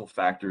environmental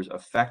factors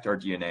affect our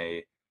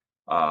DNA?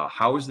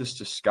 How is this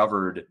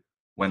discovered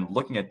when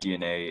looking at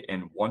DNA,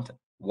 and what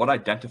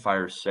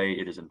identifiers say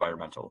it is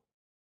environmental?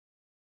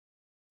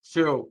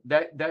 So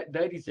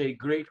that is a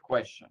great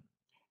question.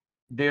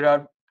 There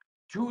are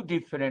two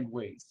different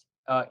ways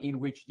in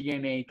which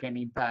DNA can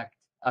impact,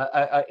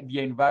 the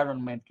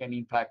environment can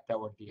impact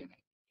our DNA.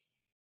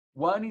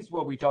 One is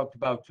what we talked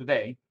about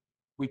today,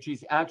 which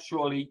is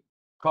actually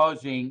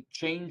causing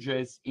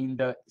changes in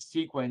the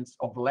sequence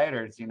of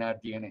letters in our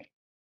DNA,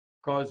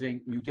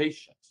 causing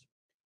mutations.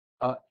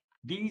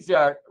 These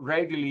are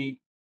readily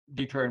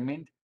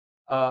determined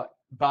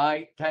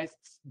by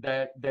tests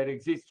that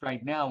exist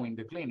right now in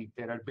the clinic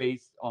that are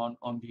based on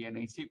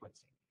DNA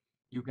sequencing.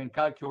 You can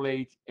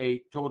calculate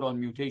a total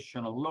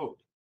mutational load.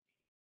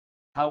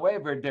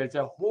 However, there's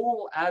a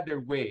whole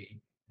other way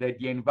that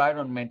the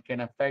environment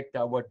can affect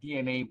our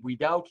DNA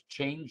without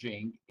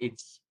changing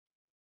its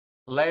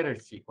letter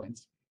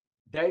sequence.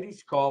 That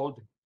is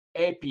called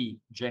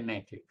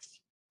epigenetics.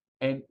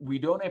 And we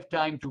don't have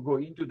time to go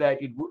into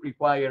that. It would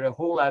require a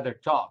whole other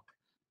talk.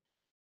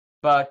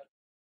 But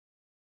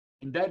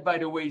and that, by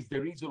the way, is the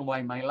reason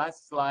why my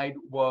last slide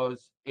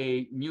was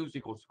a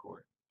musical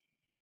score.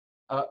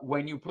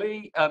 When you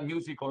play a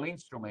musical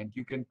instrument,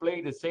 you can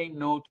play the same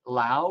note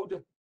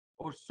loud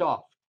or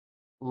soft,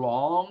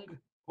 long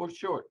or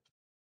short.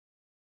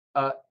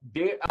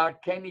 There are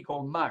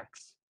chemical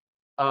marks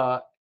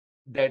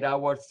that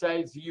our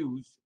cells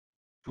use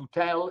to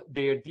tell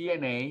their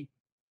DNA,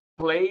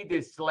 play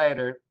this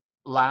letter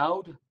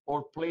loud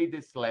or play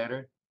this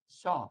letter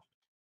soft.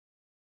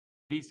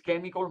 These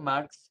chemical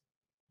marks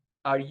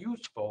are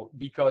useful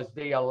because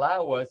they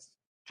allow us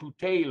to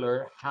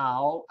tailor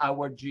how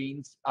our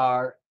genes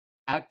are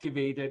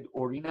activated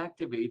or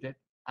inactivated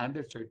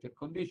under certain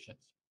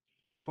conditions.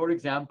 For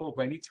example,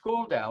 when it's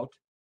cold out,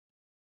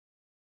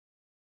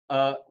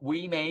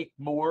 we make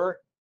more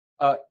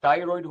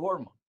thyroid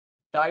hormone.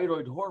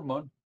 Thyroid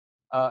hormone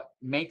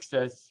makes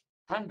us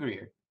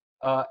hungrier,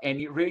 and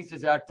it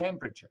raises our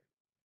temperature.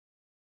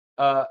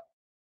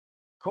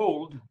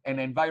 Cold, an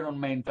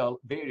environmental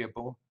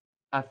variable,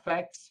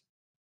 affects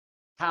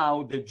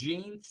how the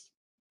genes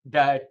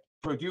that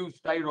produce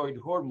thyroid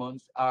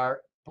hormones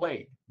are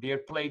played.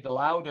 They're played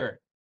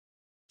louder.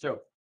 So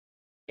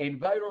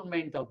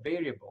environmental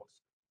variables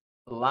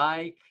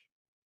like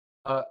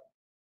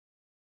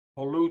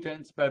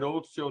pollutants, but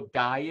also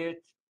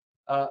diet,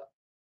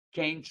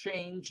 can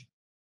change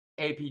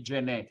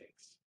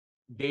epigenetics.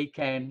 They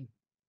can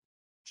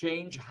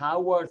change how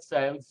our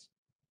cells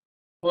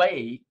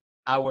play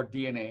our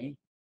DNA,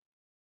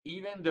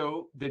 even though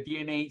the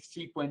DNA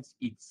sequence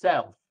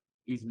itself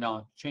is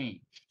not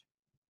changed.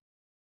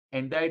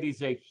 And that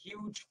is a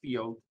huge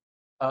field.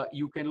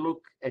 You can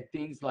look at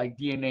things like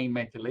DNA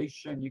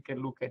methylation. You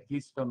can look at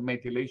histone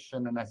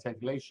methylation and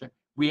acetylation.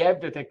 We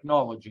have the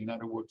technology, in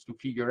other words, to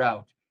figure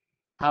out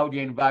how the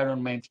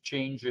environment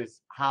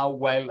changes how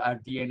well our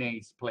DNA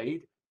is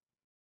played.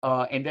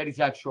 And that is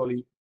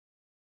actually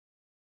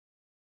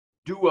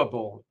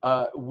doable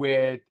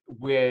with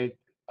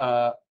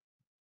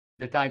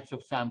the types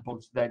of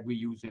samples that we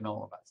use in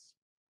all of us.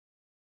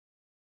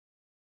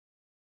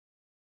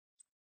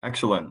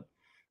 Excellent.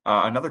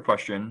 Another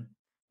question.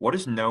 What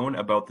is known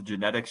about the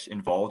genetics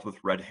involved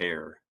with red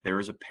hair? There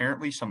is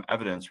apparently some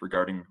evidence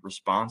regarding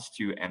response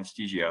to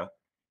anesthesia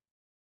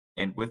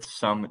and with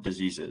some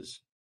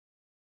diseases.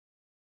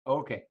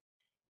 Okay,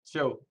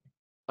 so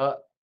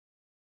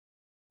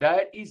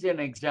that is an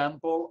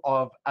example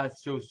of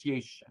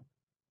association.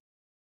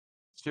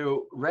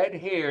 So red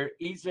hair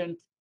isn't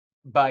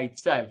by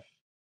itself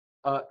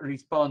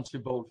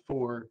responsible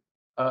for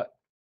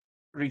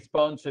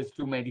responses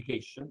to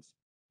medications,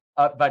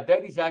 but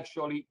that is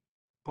actually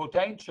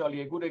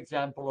potentially a good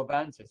example of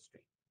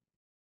ancestry,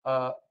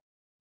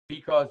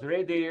 because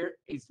red hair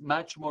is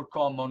much more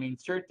common in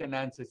certain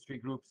ancestry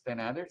groups than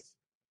others,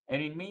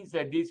 and it means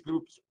that these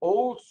groups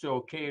also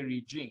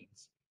carry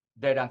genes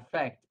that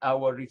affect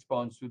our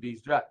response to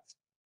these drugs.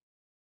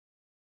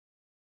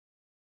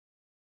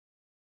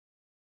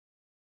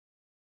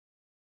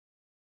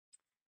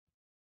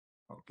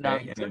 Now,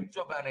 in Okay. terms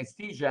of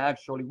anesthesia,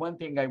 actually, one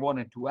thing I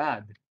wanted to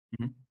add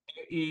Mhm.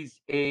 is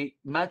a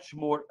much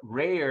more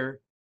rare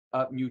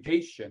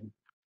mutation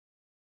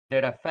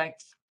that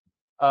affects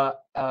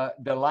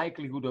the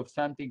likelihood of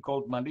something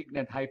called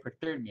malignant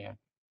hyperthermia,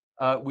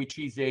 which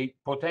is a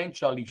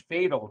potentially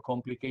fatal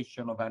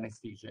complication of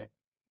anesthesia.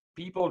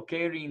 People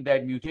carrying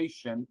that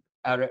mutation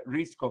are at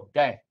risk of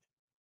death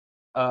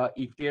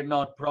if they're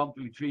not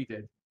promptly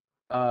treated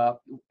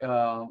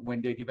when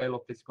they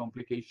develop this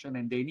complication,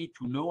 and they need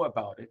to know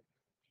about it.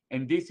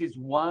 And this is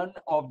one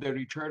of the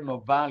return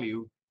of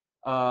value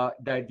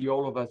that the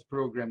All of Us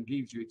program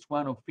gives you. It's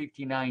one of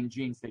 59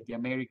 genes that the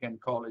American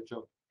College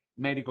of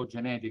Medical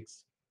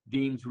Genetics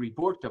deems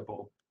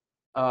reportable.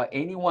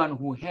 Anyone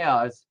who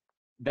has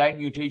that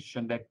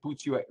mutation that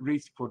puts you at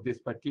risk for this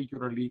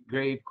particularly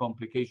grave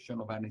complication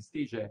of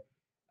anesthesia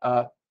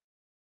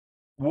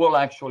will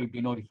actually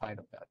be notified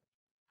of that.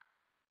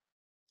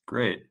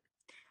 Great.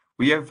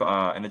 We have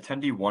an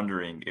attendee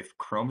wondering if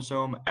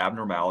chromosome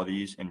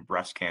abnormalities in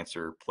breast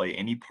cancer play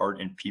any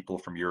part in people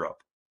from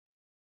Europe.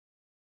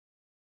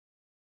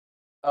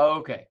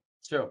 Okay,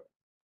 so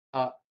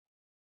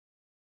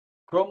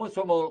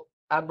chromosomal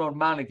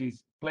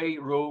abnormalities play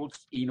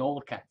roles in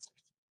all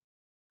cancers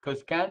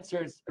because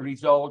cancers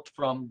result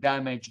from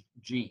damaged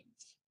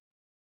genes.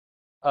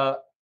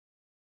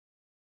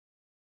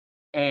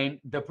 And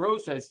the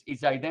process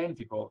is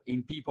identical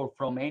in people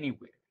from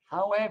anywhere.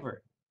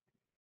 However,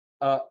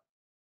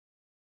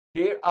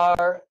 there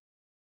are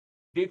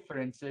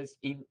differences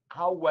in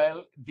how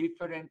well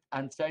different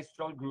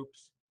ancestral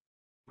groups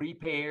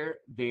repair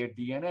their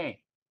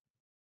DNA.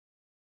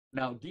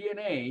 Now,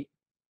 DNA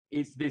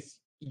is this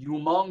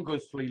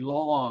humongously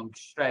long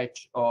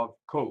stretch of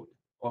code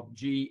of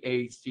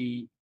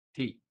GACT,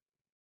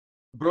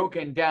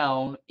 broken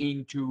down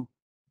into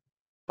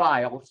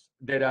files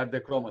that are the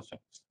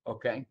chromosomes,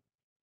 okay?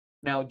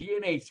 Now,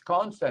 DNA is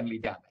constantly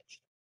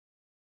damaged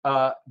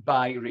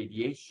by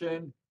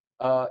radiation,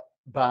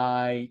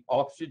 by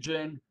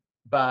oxygen,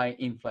 by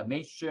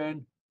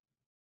inflammation.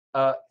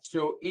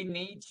 So it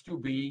needs to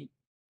be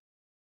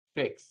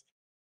fixed.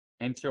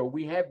 And so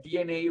we have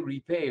DNA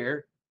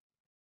repair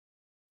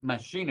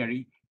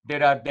machinery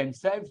that are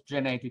themselves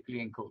genetically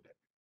encoded.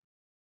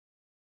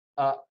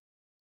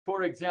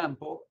 For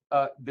example,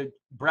 the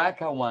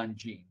BRCA1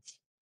 genes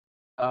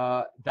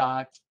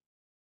that,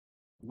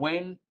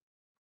 when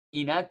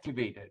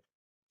inactivated,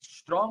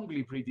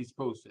 strongly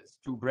predisposes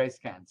to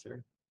breast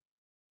cancer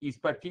is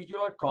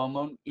particularly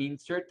common in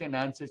certain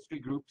ancestry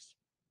groups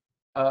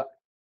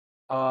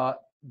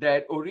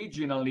that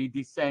originally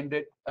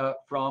descended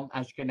from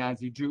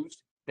Ashkenazi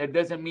Jews. That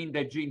doesn't mean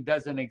that gene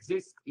doesn't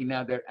exist in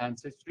other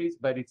ancestries,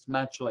 but it's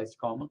much less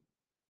common.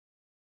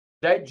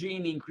 that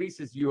gene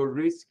increases your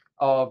risk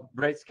of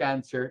breast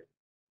cancer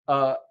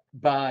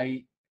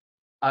by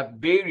a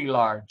very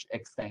large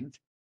extent.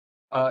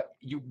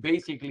 You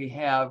basically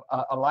have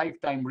a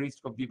lifetime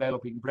risk of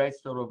developing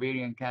breast or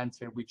ovarian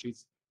cancer, which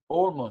is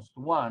almost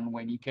 1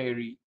 when you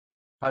carry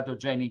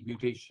pathogenic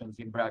mutations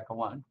in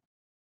BRCA1.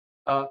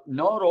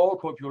 Not all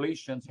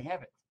populations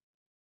have it.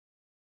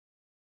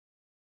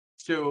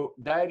 So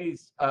that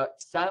is,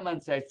 some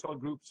ancestral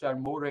groups are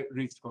more at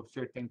risk of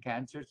certain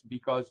cancers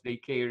because they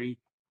carry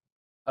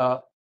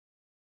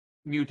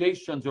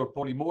mutations or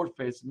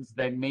polymorphisms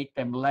that make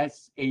them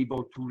less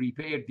able to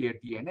repair their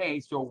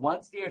DNA. So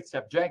once they are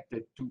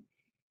subjected to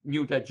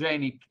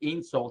mutagenic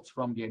insults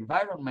from the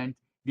environment,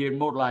 they're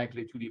more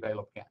likely to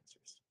develop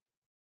cancers.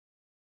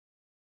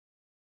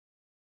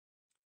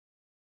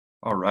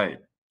 All right.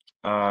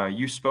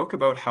 You spoke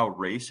about how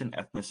race and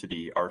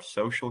ethnicity are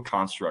social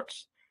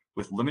constructs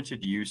with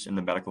limited use in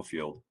the medical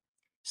field.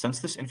 Since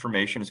this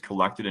information is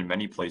collected in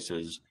many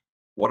places,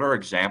 what are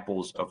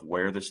examples of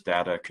where this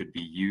data could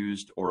be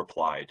used or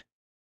applied?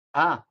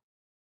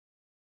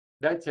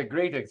 That's a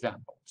great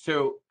example.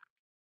 So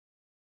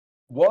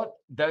what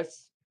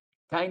this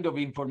kind of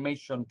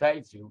information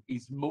tells you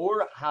is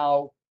more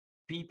how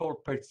people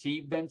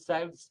perceive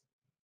themselves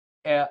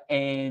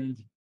and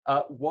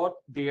what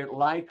their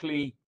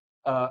likely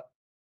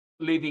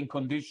living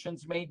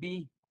conditions may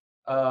be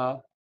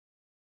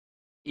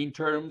in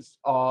terms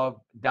of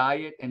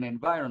diet and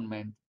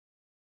environment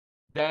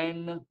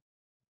than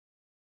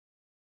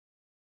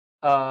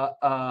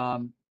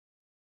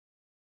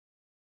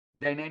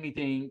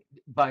anything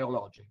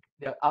biologic.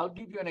 I'll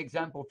give you an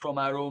example from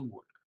our own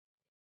work.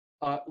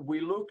 We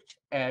looked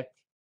at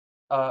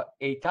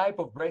a type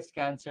of breast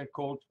cancer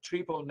called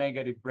triple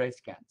negative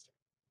breast cancer.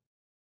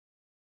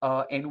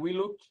 And we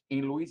looked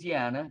in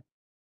Louisiana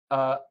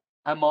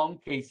among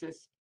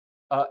cases,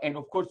 and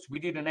of course, we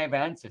didn't have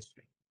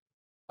ancestry.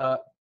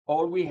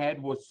 All we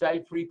had was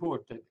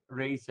self-reported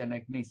race and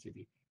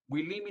ethnicity.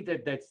 We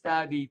limited that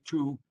study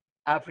to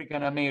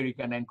African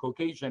American and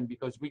Caucasian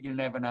because we didn't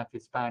have enough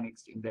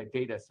Hispanics in that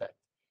data set,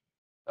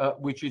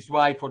 which is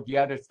why for the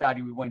other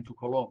study we went to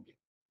Colombia.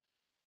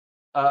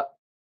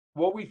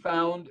 What we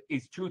found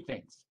is 2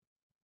 things.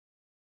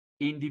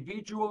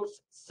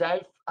 Individuals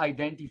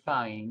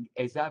self-identifying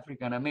as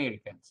African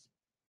Americans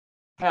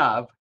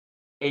have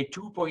a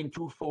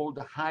 2.2-fold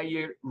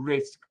higher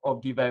risk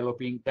of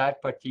developing that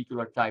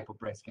particular type of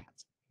breast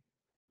cancer.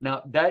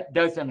 Now, that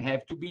doesn't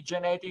have to be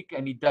genetic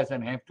and it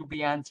doesn't have to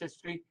be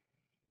ancestry.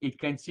 It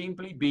can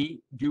simply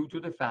be due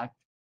to the fact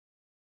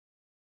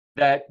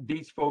that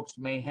these folks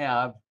may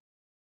have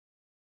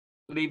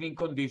living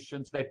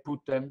conditions that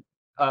put them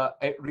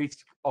at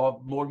risk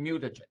of more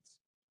mutagens.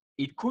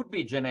 It could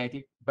be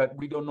genetic, but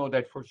we don't know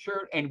that for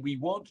sure, and we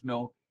won't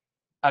know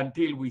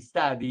until we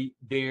study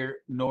their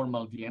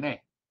normal DNA.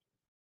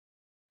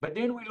 But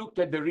then we looked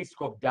at the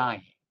risk of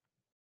dying.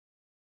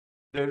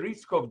 The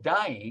risk of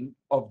dying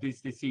of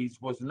this disease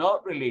was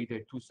not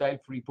related to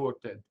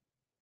self-reported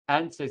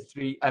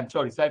ancestry,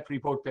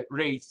 self-reported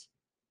race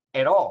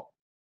at all.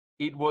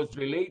 It was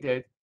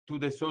related to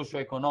the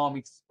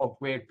socioeconomics of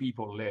where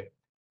people live.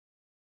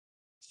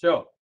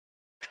 So,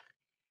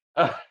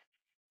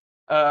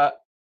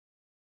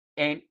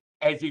 and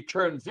as it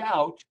turns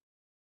out,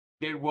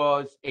 there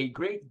was a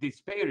great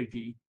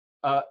disparity.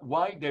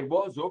 While there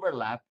was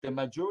overlap, the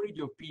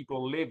majority of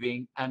people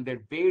living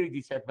under very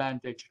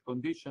disadvantaged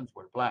conditions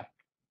were Black.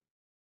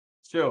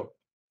 So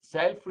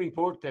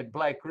self-reported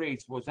Black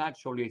race was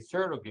actually a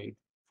surrogate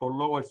for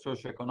lower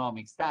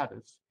socioeconomic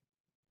status,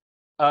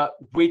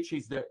 which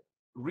is the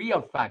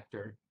real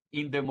factor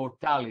in the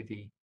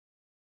mortality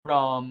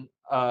from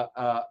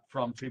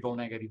triple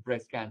negative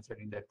breast cancer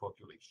in that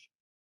population.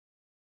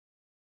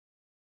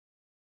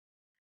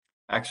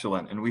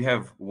 Excellent. And we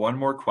have one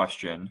more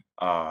question.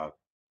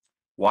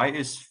 Why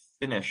is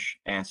Finnish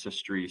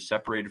ancestry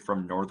separated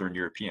from Northern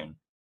European?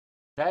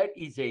 That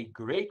is a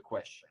great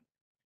question.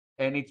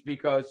 And it's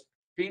because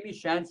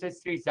Finnish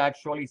ancestry is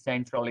actually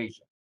Central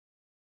Asian.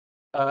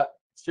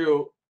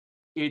 So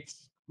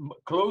it's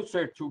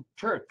closer to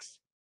Turks,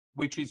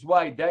 which is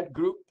why that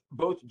group,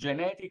 both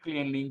genetically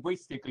and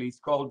linguistically, is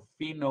called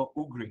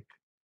Finno-Ugric,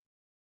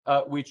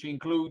 which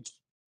includes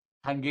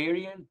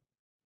Hungarian,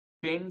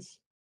 Finns,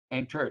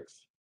 and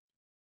Turks.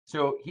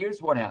 So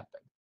here's what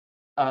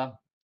happened.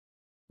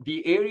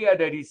 The area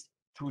that is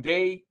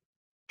today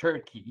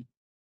Turkey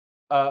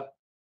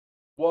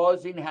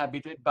was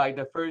inhabited by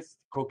the first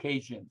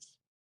Caucasians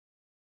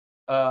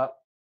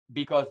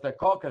because the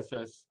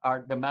Caucasus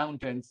are the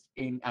mountains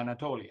in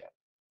Anatolia.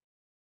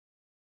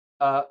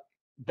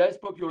 This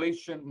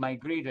population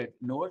migrated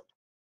north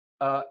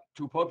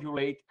to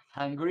populate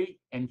Hungary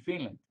and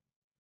Finland,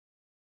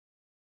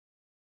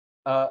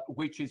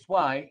 which is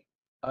why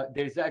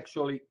there's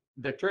actually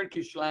the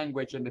Turkish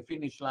language and the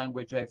Finnish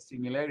language have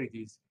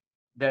similarities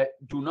that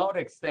do not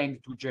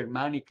extend to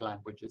Germanic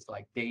languages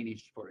like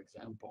Danish, for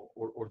example,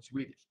 or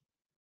Swedish.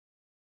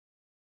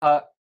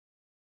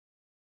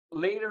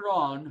 Later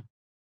on,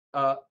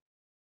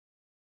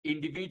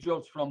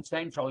 individuals from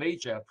Central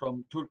Asia,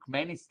 from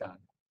Turkmenistan,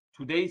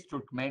 today's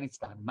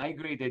Turkmenistan,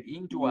 migrated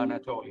into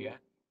Anatolia,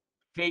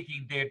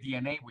 taking their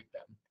DNA with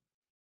them.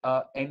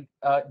 And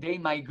they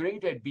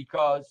migrated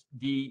because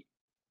the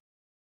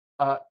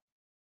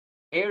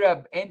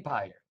Arab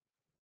Empire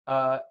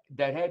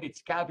that had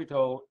its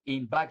capital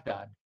in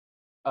Baghdad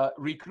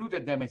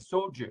recruited them as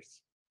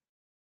soldiers.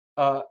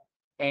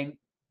 And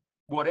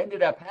what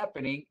ended up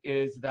happening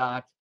is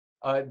that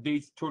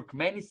these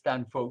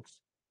Turkmenistan folks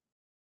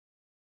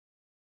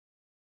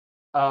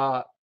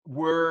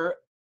were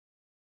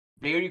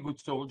very good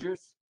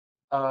soldiers.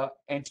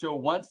 And so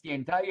once the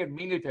entire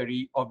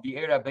military of the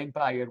Arab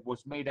Empire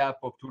was made up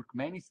of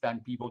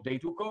Turkmenistan people, they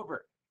took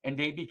over and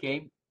they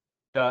became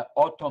the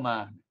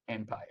Ottoman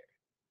Empire.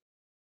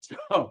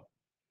 So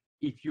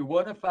if you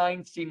want to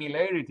find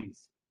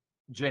similarities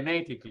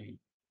genetically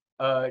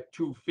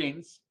to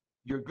Finns,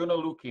 you're going to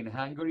look in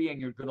Hungary and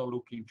you're going to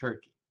look in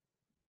Turkey,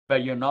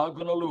 but you're not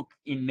going to look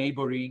in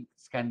neighboring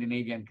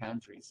Scandinavian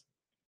countries.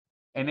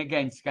 And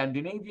again,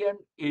 Scandinavian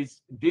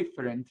is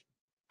different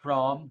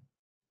from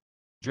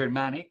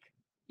Germanic,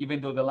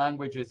 even though the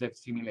languages have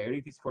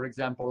similarities. For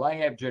example, I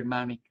have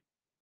Germanic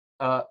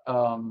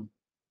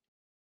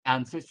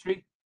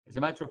ancestry. As a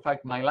matter of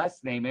fact, my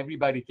last name,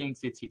 everybody thinks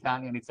it's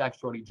Italian, it's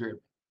actually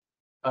German.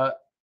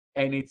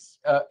 And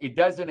it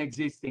doesn't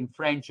exist in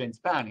French and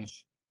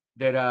Spanish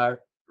that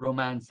are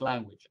Romance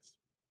languages.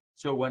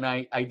 So when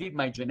I did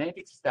my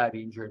genetics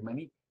study in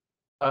Germany,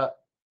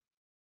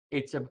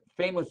 it's a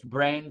famous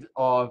brand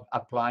of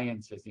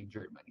appliances in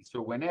Germany.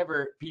 So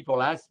whenever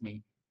people ask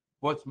me,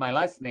 what's my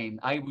last name?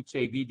 I would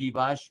say wie die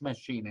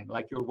Waschmaschine,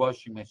 like your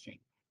washing machine.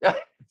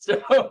 But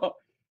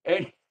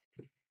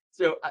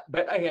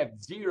I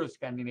have zero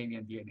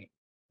Scandinavian DNA.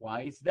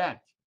 Why is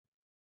that?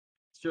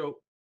 So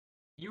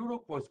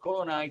Europe was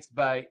colonized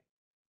by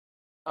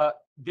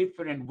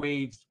different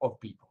waves of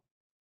people.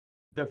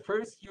 The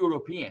first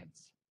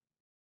Europeans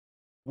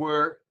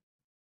were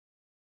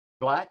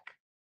black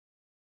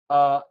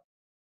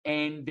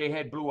and they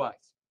had blue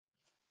eyes.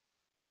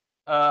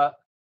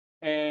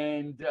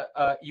 And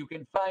you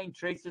can find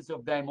traces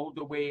of them all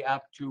the way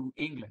up to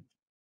England.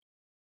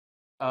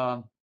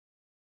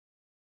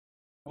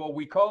 What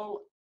we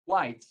call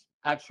whites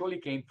actually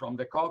came from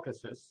the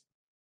Caucasus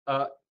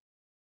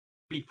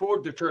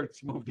before the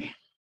Turks moved in.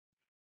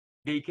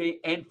 They came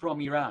and from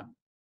Iran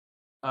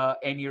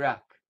and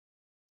Iraq.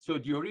 So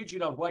the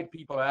original white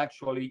people are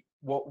actually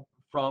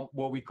from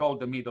what we call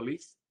the Middle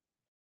East,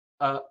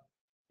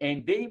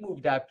 and they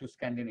moved up to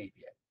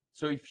Scandinavia.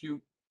 So if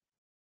you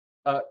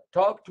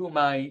talk to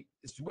my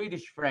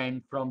Swedish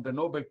friend from the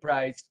Nobel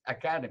Prize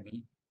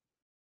Academy,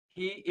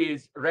 he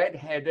is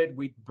red-headed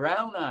with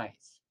brown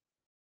eyes.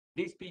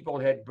 These people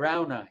had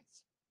brown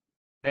eyes.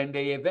 Then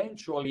they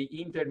eventually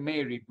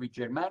intermarried with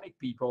Germanic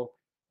people,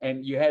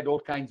 and you had all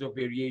kinds of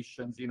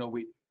variations, you know,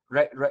 with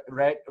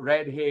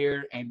red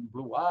hair and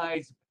blue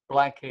eyes,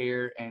 black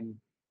hair and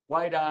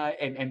white eye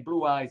and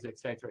blue eyes,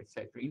 etc.,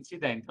 etc.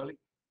 Incidentally,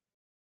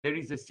 there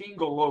is a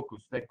single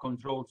locus that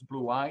controls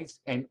blue eyes,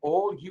 and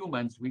all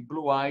humans with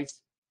blue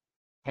eyes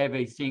have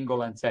a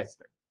single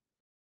ancestor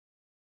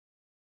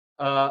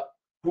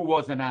who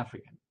was an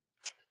African.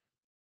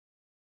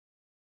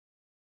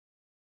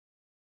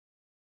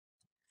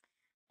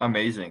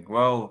 Amazing.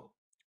 Well,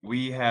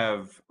 we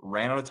have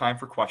ran out of time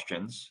for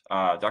questions.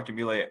 Dr.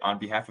 Miele, on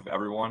behalf of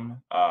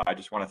everyone, I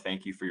just want to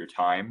thank you for your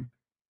time.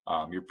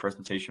 Your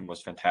presentation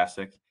was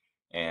fantastic.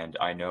 And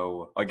I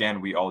know, again,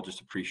 we all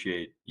just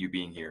appreciate you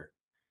being here.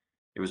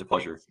 It was a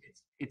pleasure.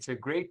 It's a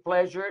great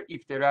pleasure.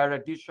 If there are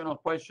additional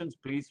questions,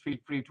 please feel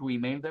free to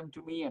email them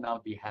to me and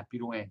I'll be happy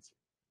to answer.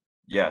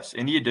 Yes,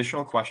 any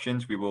additional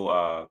questions, we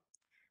will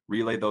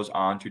relay those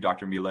on to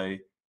Dr. Miele.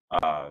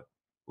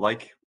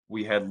 Like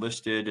we had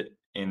listed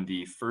in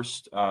the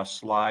first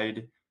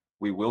slide,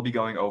 we will be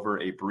going over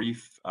a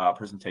brief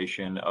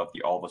presentation of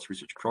the All of Us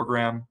Research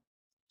Program.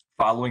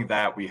 Following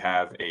that, we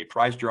have a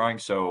prize drawing,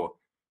 so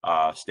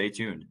stay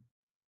tuned.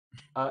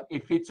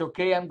 If it's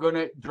okay, I'm going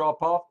to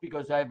drop off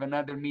because I have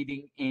another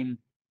meeting in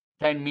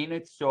 10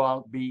 minutes, so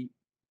I'll be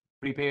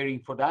preparing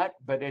for that.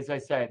 But as I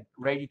said,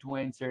 ready to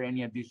answer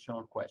any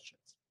additional questions.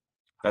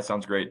 That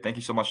sounds great. Thank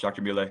you so much,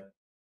 Dr. Miele.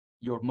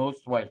 You're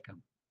most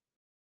welcome.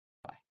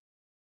 Bye.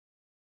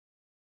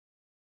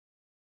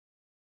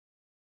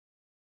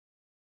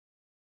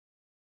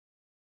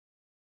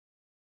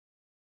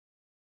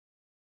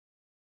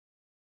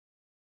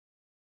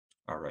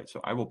 All right,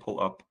 so I will pull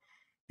up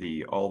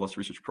the All of Us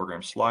Research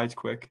Program slides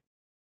quick.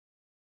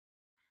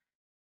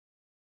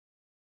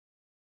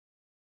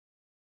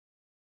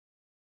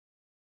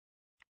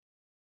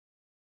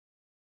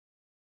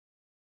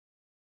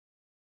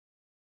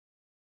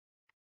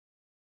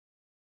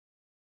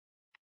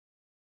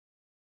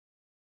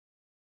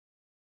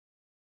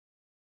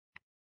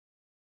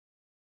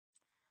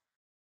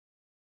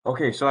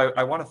 Okay, so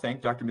I want to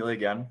thank Dr. Miele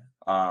again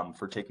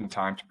for taking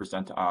time to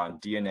present on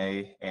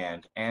DNA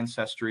and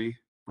ancestry.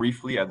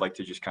 Briefly, I'd like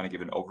to just kind of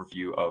give an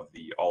overview of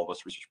the All of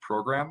Us Research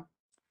Program.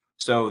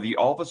 So the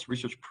All of Us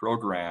Research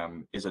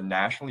Program is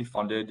nationally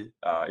funded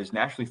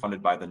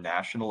by the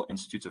National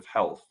Institutes of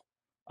Health.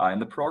 And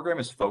the program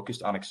is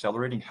focused on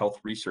accelerating health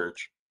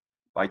research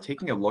by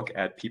taking a look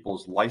at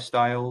people's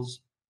lifestyles,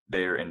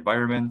 their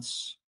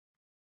environments.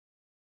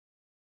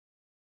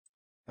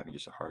 Having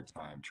just a hard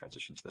time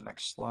transition to the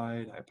next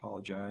slide. I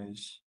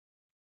apologize.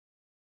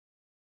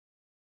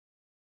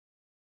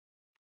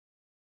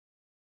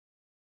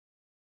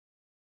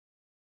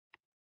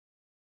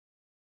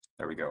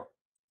 There we go.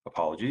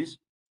 Apologies.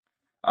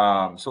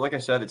 So like I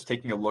said, it's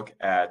taking a look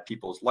at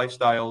people's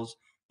lifestyles,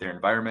 their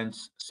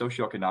environments,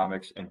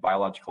 socioeconomics, and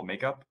biological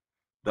makeup.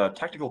 The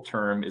technical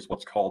term is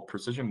what's called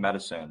precision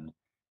medicine,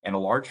 and a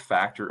large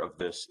factor of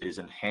this is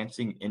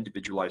enhancing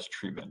individualized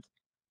treatment.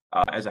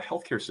 As a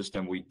healthcare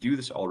system, we do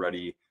this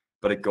already,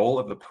 but a goal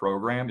of the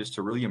program is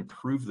to really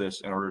improve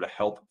this in order to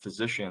help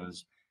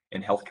physicians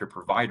and healthcare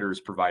providers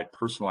provide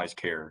personalized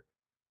care.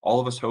 All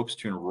of us hopes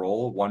to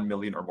enroll 1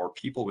 million or more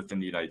people within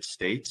the United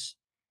States,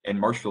 and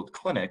Marshfield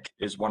Clinic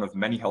is one of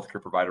many healthcare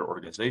provider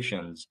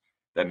organizations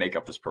that make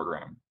up this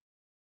program.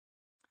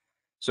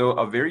 So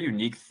a very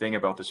unique thing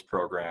about this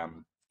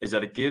program is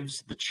that it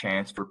gives the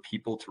chance for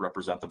people to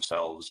represent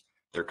themselves,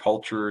 their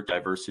culture,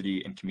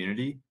 diversity, and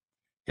community.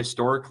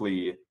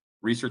 Historically,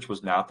 research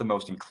was not the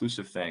most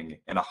inclusive thing,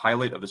 and a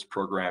highlight of this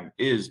program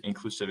is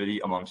inclusivity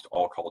amongst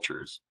all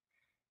cultures.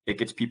 It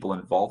gets people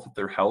involved with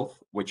their health,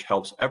 which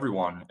helps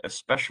everyone,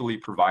 especially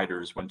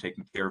providers, when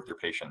taking care of their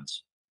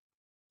patients.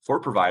 For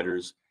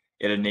providers,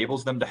 it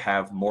enables them to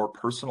have more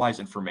personalized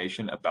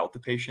information about the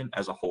patient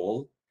as a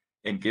whole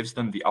and gives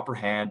them the upper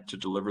hand to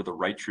deliver the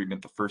right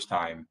treatment the first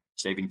time,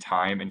 saving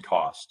time and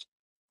cost.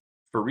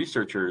 For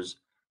researchers,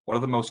 one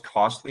of the most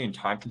costly and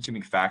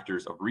time-consuming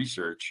factors of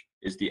research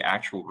is the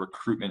actual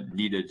recruitment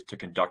needed to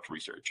conduct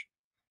research.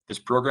 This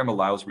program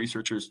allows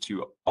researchers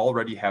to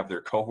already have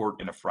their cohort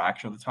in a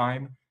fraction of the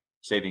time,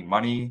 saving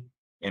money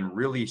and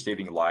really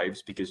saving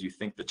lives because you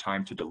think the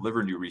time to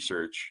deliver new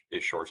research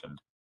is shortened.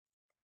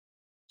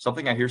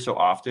 Something I hear so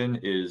often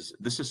is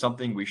this is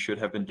something we should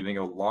have been doing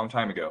a long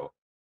time ago.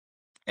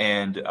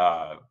 And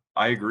I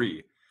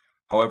agree.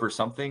 However,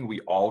 something we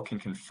all can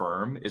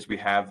confirm is we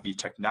have the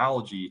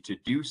technology to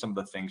do some of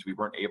the things we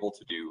weren't able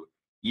to do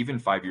even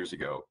 5 years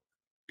ago.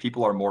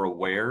 People are more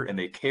aware and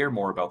they care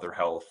more about their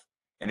health.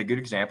 And a good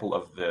example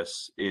of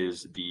this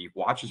is the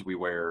watches we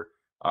wear,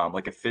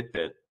 like a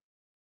Fitbit.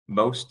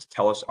 Most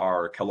tell us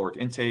our caloric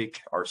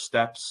intake, our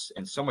steps,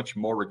 and so much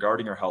more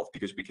regarding our health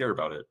because we care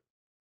about it.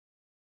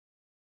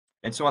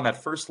 And so on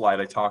that first slide,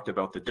 I talked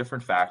about the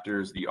different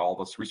factors the All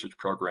of Us Research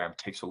Program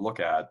takes a look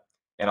at.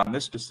 And on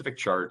this specific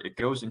chart, it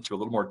goes into a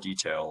little more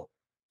detail.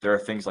 There are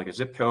things like a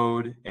zip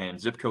code,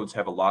 and zip codes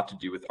have a lot to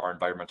do with our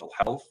environmental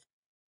health.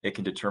 It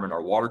can determine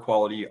our water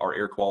quality, our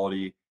air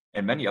quality,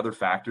 and many other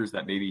factors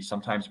that maybe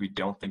sometimes we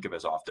don't think of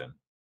as often.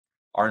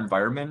 Our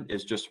environment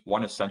is just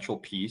one essential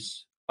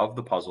piece of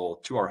the puzzle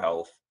to our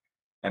health.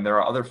 And there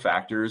are other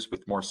factors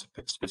with more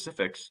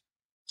specifics,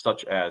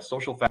 such as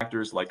social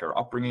factors like our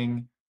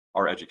upbringing,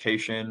 our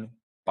education,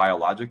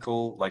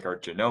 biological like our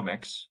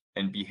genomics,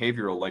 and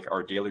behavioral like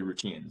our daily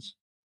routines.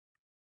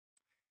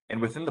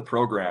 And within the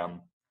program,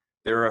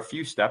 there are a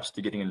few steps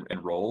to getting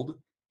enrolled.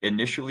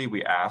 Initially,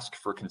 we ask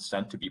for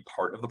consent to be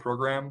part of the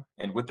program.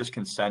 And with this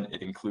consent,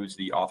 it includes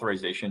the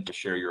authorization to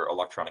share your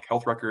electronic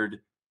health record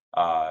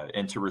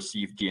and to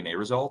receive DNA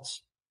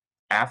results.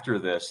 After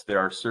this, there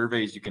are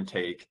surveys you can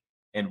take.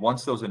 And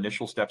once those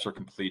initial steps are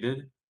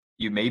completed,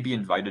 you may be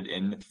invited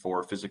in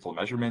for physical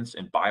measurements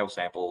and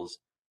biosamples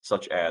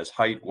such as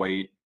height,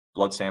 weight,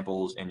 blood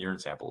samples, and urine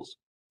samples.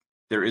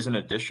 There is an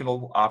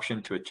additional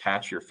option to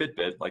attach your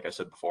Fitbit, like I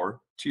said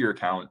before, to your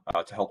account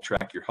to help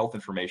track your health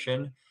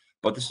information.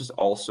 But this is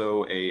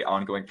also an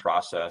ongoing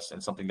process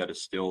and something that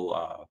is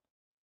still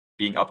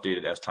being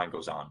updated as time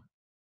goes on.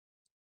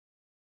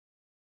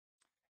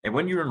 And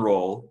when you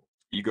enroll,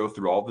 you go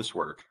through all this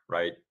work,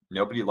 right?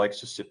 Nobody likes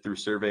to sit through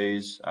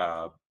surveys,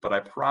 but I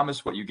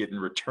promise what you get in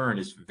return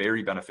is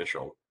very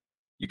beneficial.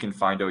 You can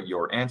find out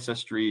your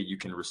ancestry. You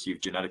can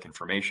receive genetic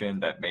information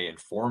that may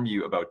inform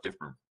you about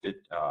different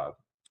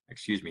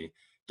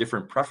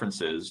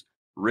preferences,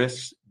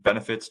 risks,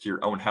 benefits to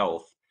your own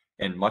health,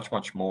 and much,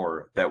 much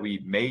more that we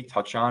may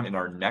touch on in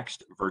our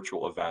next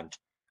virtual event,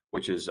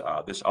 which is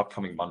this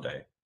upcoming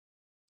Monday.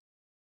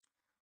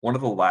 One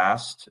of the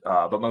last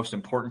but most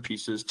important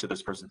pieces to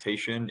this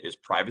presentation is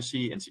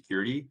privacy and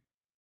security.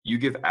 You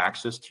give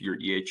access to your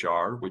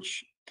EHR,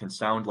 which can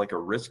sound like a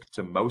risk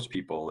to most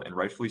people, and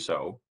rightfully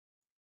so.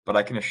 But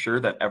I can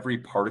assure that every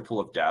particle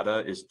of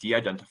data is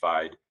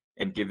de-identified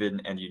and given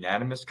an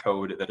unanimous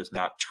code that is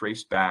not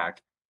traced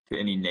back to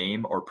any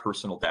name or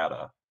personal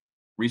data.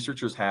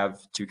 Researchers have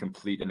to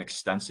complete an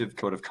extensive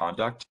code of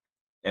conduct,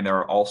 and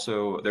there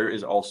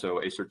is also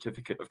a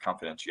certificate of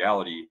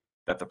confidentiality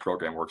that the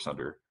program works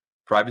under.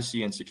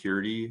 Privacy and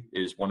security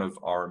is one of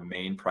our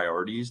main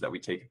priorities that we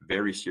take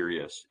very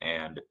serious,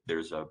 and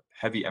there's a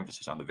heavy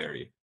emphasis on the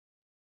very.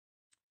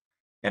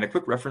 And a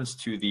quick reference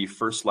to the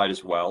first slide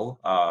as well.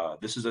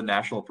 This is a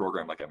national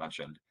program, like I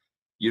mentioned.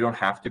 You don't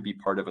have to be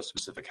part of a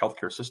specific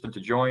healthcare system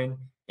to join,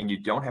 and you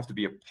don't have to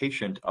be a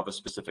patient of a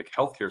specific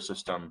healthcare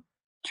system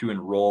to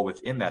enroll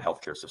within that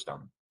healthcare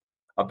system.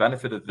 A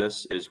benefit of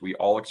this is we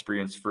all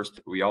experienced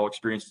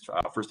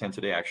firsthand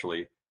today,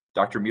 actually.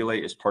 Dr. Miele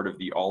is part of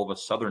the All of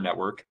Us Southern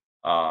Network.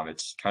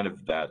 It's kind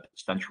of that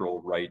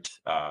central right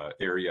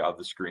area of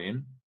the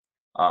screen.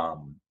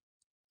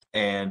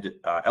 And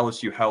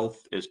LSU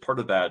Health is part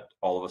of that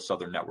All of Us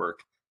Southern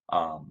Network.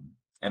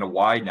 And a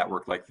wide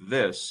network like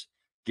this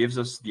gives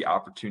us the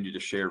opportunity to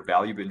share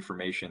valuable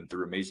information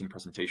through amazing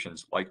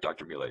presentations like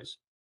Dr. Miele's.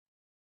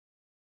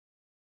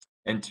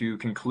 And to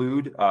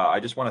conclude,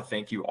 I just want to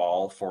thank you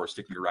all for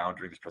sticking around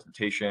during this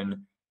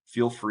presentation.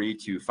 Feel free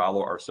to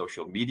follow our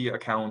social media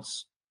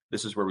accounts.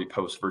 This is where we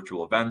post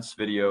virtual events,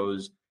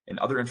 videos, and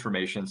other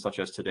information such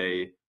as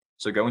today.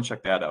 So go and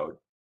check that out.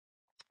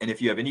 And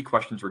if you have any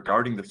questions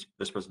regarding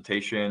this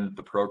presentation,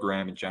 the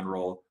program in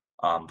general,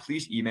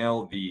 please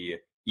email the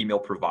email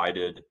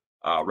provided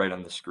right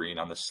on the screen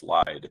on this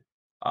slide.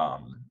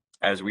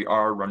 As we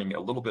are running a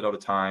little bit out of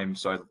time,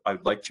 so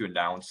I'd like to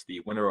announce the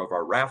winner of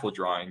our raffle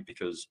drawing,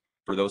 because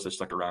for those that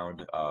stuck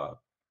around,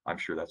 I'm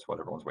sure that's what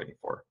everyone's waiting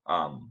for.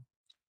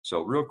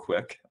 So real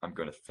quick, I'm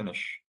going to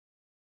finish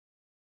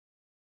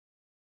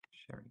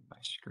sharing my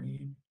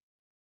screen.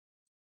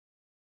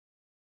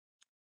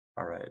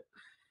 All right.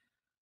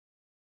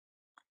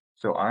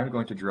 So I'm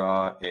going to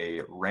draw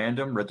a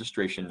random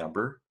registration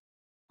number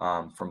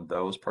from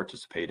those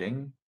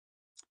participating.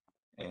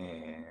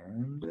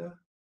 And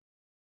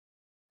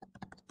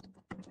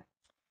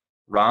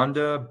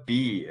Rhonda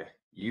B.,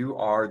 you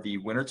are the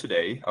winner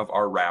today of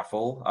our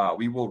raffle.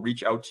 We will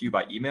reach out to you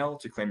by email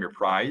to claim your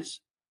prize.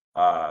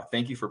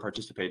 Thank you for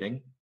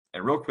participating.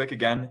 And real quick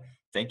again,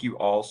 thank you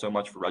all so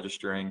much for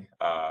registering.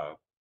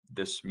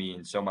 This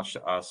means so much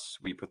to us.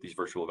 We put these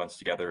virtual events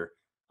together.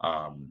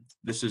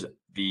 This is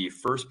the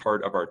first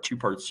part of our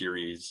two-part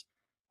series.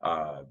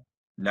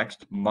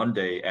 Next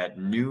Monday at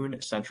noon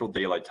Central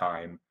Daylight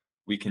Time,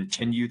 we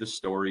continue the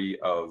story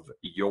of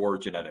your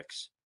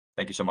genetics.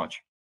 Thank you so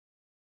much.